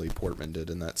than Natalie Portman did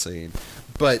in that scene.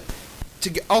 But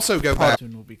to also go back,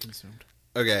 Soon will be consumed.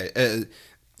 okay,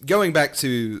 going back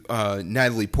to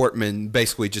Natalie Portman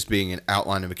basically just being an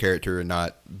outline of a character and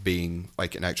not being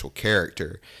like an actual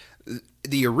character.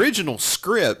 the original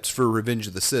script for Revenge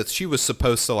of the Sith, she was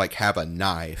supposed to like have a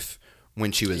knife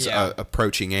when she was Yeah.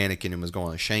 approaching Anakin and was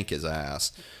going to shank his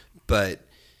ass. But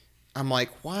I'm like,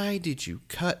 why did you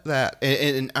cut that?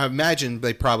 And I imagine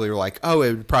they probably were like, oh,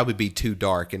 it would probably be too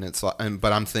dark. And it's like,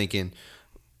 but I'm thinking,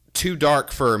 too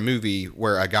dark for a movie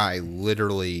where a guy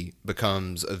literally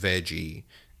becomes a veggie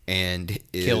and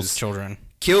Kills children.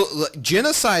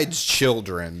 genocides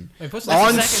children I mean, plus That's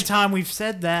on the second time we've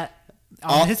said that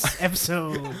on this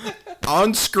episode.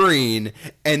 on screen,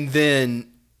 and then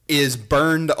is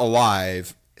burned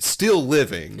alive, still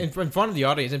living. in front of the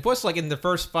audience, and plus, like in the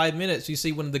first 5 minutes, you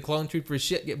see one of the clone troopers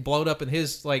shit get blown up, and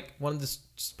his like one of the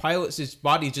pilots' his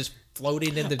body just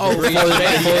floating in the debris.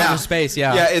 Floating in space,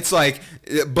 yeah. Yeah, it's like,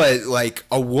 but like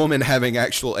a woman having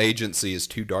actual agency is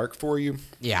too dark for you.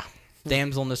 Yeah.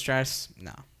 Damsel in distress?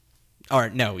 No. Or,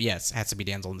 no, yes, has to be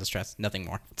damsel in distress. Nothing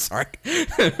more. Sorry.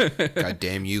 God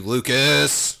damn you,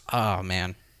 Lucas. Oh,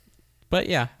 man. But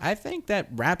yeah, I think that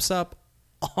wraps up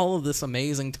all of this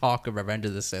amazing talk of Revenge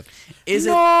of the Sith. Is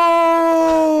No,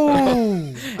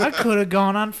 I could have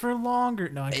gone on for longer.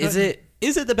 No, I Is couldn't.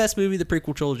 it the best movie of the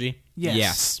prequel trilogy?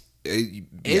 Yes.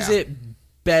 Is it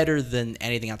better than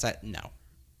anything outside? No.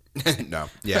 No.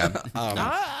 Yeah.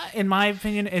 In my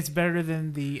opinion, it's better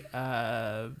than the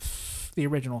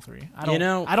original three. I don't.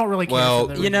 I don't really care. Well,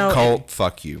 for the you know- Colt,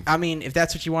 fuck you. I mean, if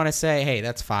that's what you want to say, hey,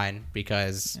 that's fine,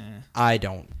 because I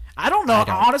don't. I don't know. I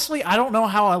don't. Honestly, I don't know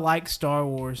how I liked Star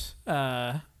Wars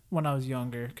when I was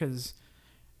younger. Because,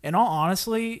 in all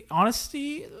honesty,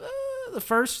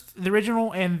 the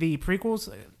original, and the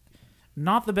prequels,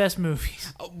 not the best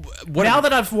movies. What Now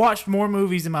that I've watched more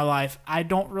movies in my life, I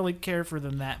don't really care for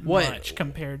them that What- much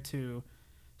compared to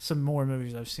some more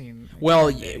movies I've seen. Well,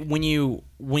 I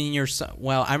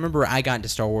remember I got into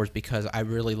Star Wars because I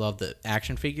really love the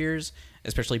action figures,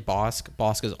 especially Bosk.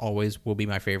 Bosk is always will be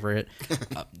my favorite.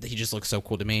 He just looks so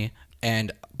cool to me.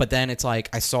 But then it's like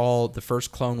I saw the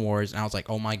first Clone Wars and I was like,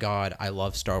 oh my god, I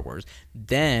love Star Wars.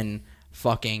 Then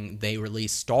fucking they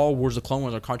released Star Wars: The Clone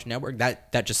Wars on Cartoon Network.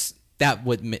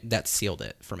 That sealed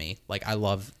it for me. Like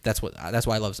that's what I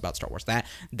love about Star Wars.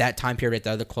 That time period,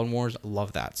 the Clone Wars,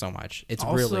 love that so much. It's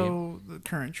also, really the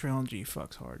current trilogy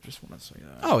fucks hard. Just want to say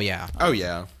that. oh yeah. Oh,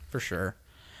 yeah. For sure.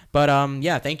 But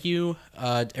yeah, thank you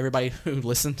everybody who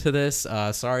listened to this.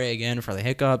 Sorry again for the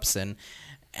hiccups and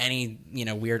any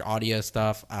weird audio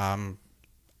stuff.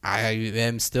 I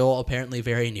am still apparently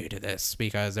very new to this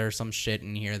because there's some shit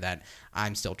in here that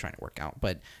I'm still trying to work out.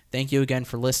 But thank you again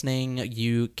for listening.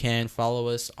 You can follow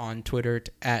us on Twitter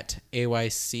at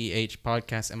AYCH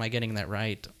Podcast. Am I getting that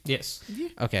right? Yes.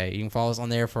 Okay, you can follow us on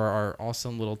there for our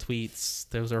awesome little tweets.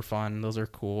 Those are fun. Those are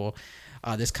cool.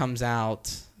 This comes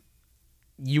out.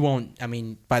 You won't. I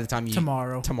mean, by the time you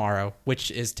tomorrow, which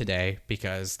is today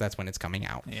because that's when it's coming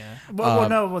out. Yeah.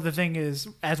 Well, the thing is,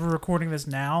 as we're recording this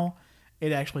now,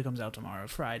 it actually comes out tomorrow,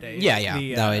 Friday.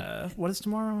 Yeah. What is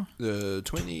tomorrow? The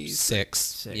 26th.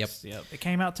 Six. Yep. It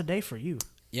came out today for you.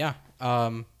 Yeah.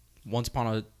 Once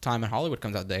Upon a Time in Hollywood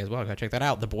comes out today as well. Go check that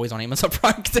out. The Boys on Amazon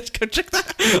Prime. Go check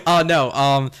that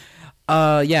out.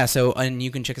 Yeah, so, and you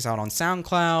can check us out on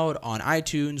SoundCloud, on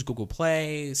iTunes, Google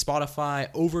Play, Spotify,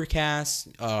 Overcast,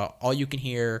 All You Can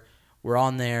Hear. We're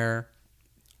on there,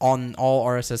 on all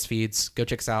RSS feeds. Go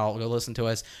check us out. Go listen to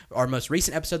us. Our most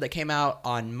recent episode that came out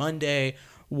on Monday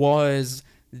was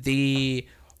the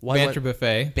Banter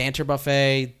Buffet. Banter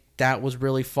Buffet. That was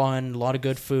really fun. A lot of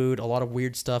good food. A lot of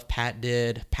weird stuff Pat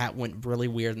did. Pat went really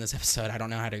weird in this episode. I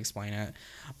don't know how to explain it.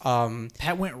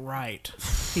 Pat went right.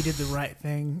 He did the right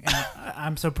thing, and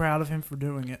I'm so proud of him for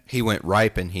doing it. He went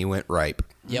ripe and he went ripe.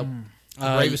 Yep.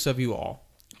 The bravest of you all.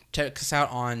 Check us out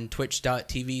on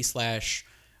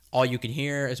twitch.tv/all you can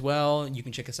hear as well. You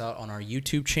can check us out on our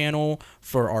YouTube channel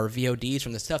for our VODs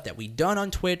from the stuff that we done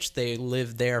on Twitch. They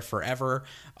live there forever.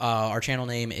 Our channel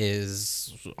name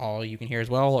is All You Can Hear as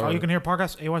well. All You Can Hear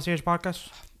Podcast, AYCH Podcast.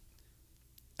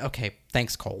 Okay,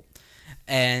 thanks, Cole.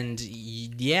 And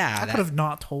yeah, I could have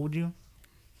not told you.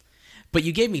 but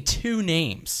you gave me two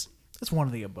names. It's one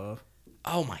of the above.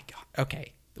 Oh my god.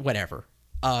 Okay, whatever.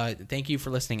 Thank you for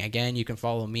listening again. You can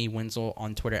follow me, Wenzel,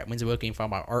 on Twitter at WenzelWilkie. You can follow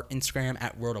my art Instagram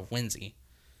at World of Wenzy.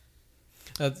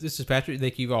 This is Patrick.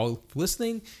 Thank you all for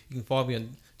listening. You can follow me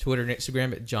on Twitter and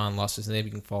Instagram at John Lost His Name.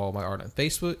 You can follow my art on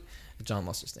Facebook at John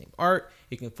Lost His Name Art.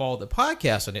 You can follow the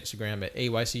podcast on Instagram at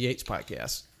AYCH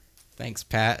Podcast. Thanks,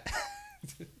 Pat.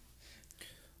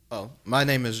 Oh, my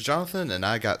name is Jonathan, and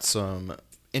I got some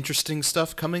interesting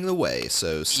stuff coming the way,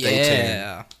 so stay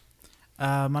tuned.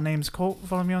 My name's Colt.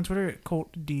 Follow me on Twitter at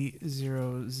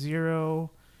ColtD00.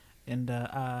 And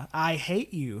I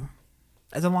hate you.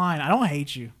 As a line, I don't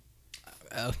hate you.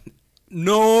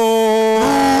 No.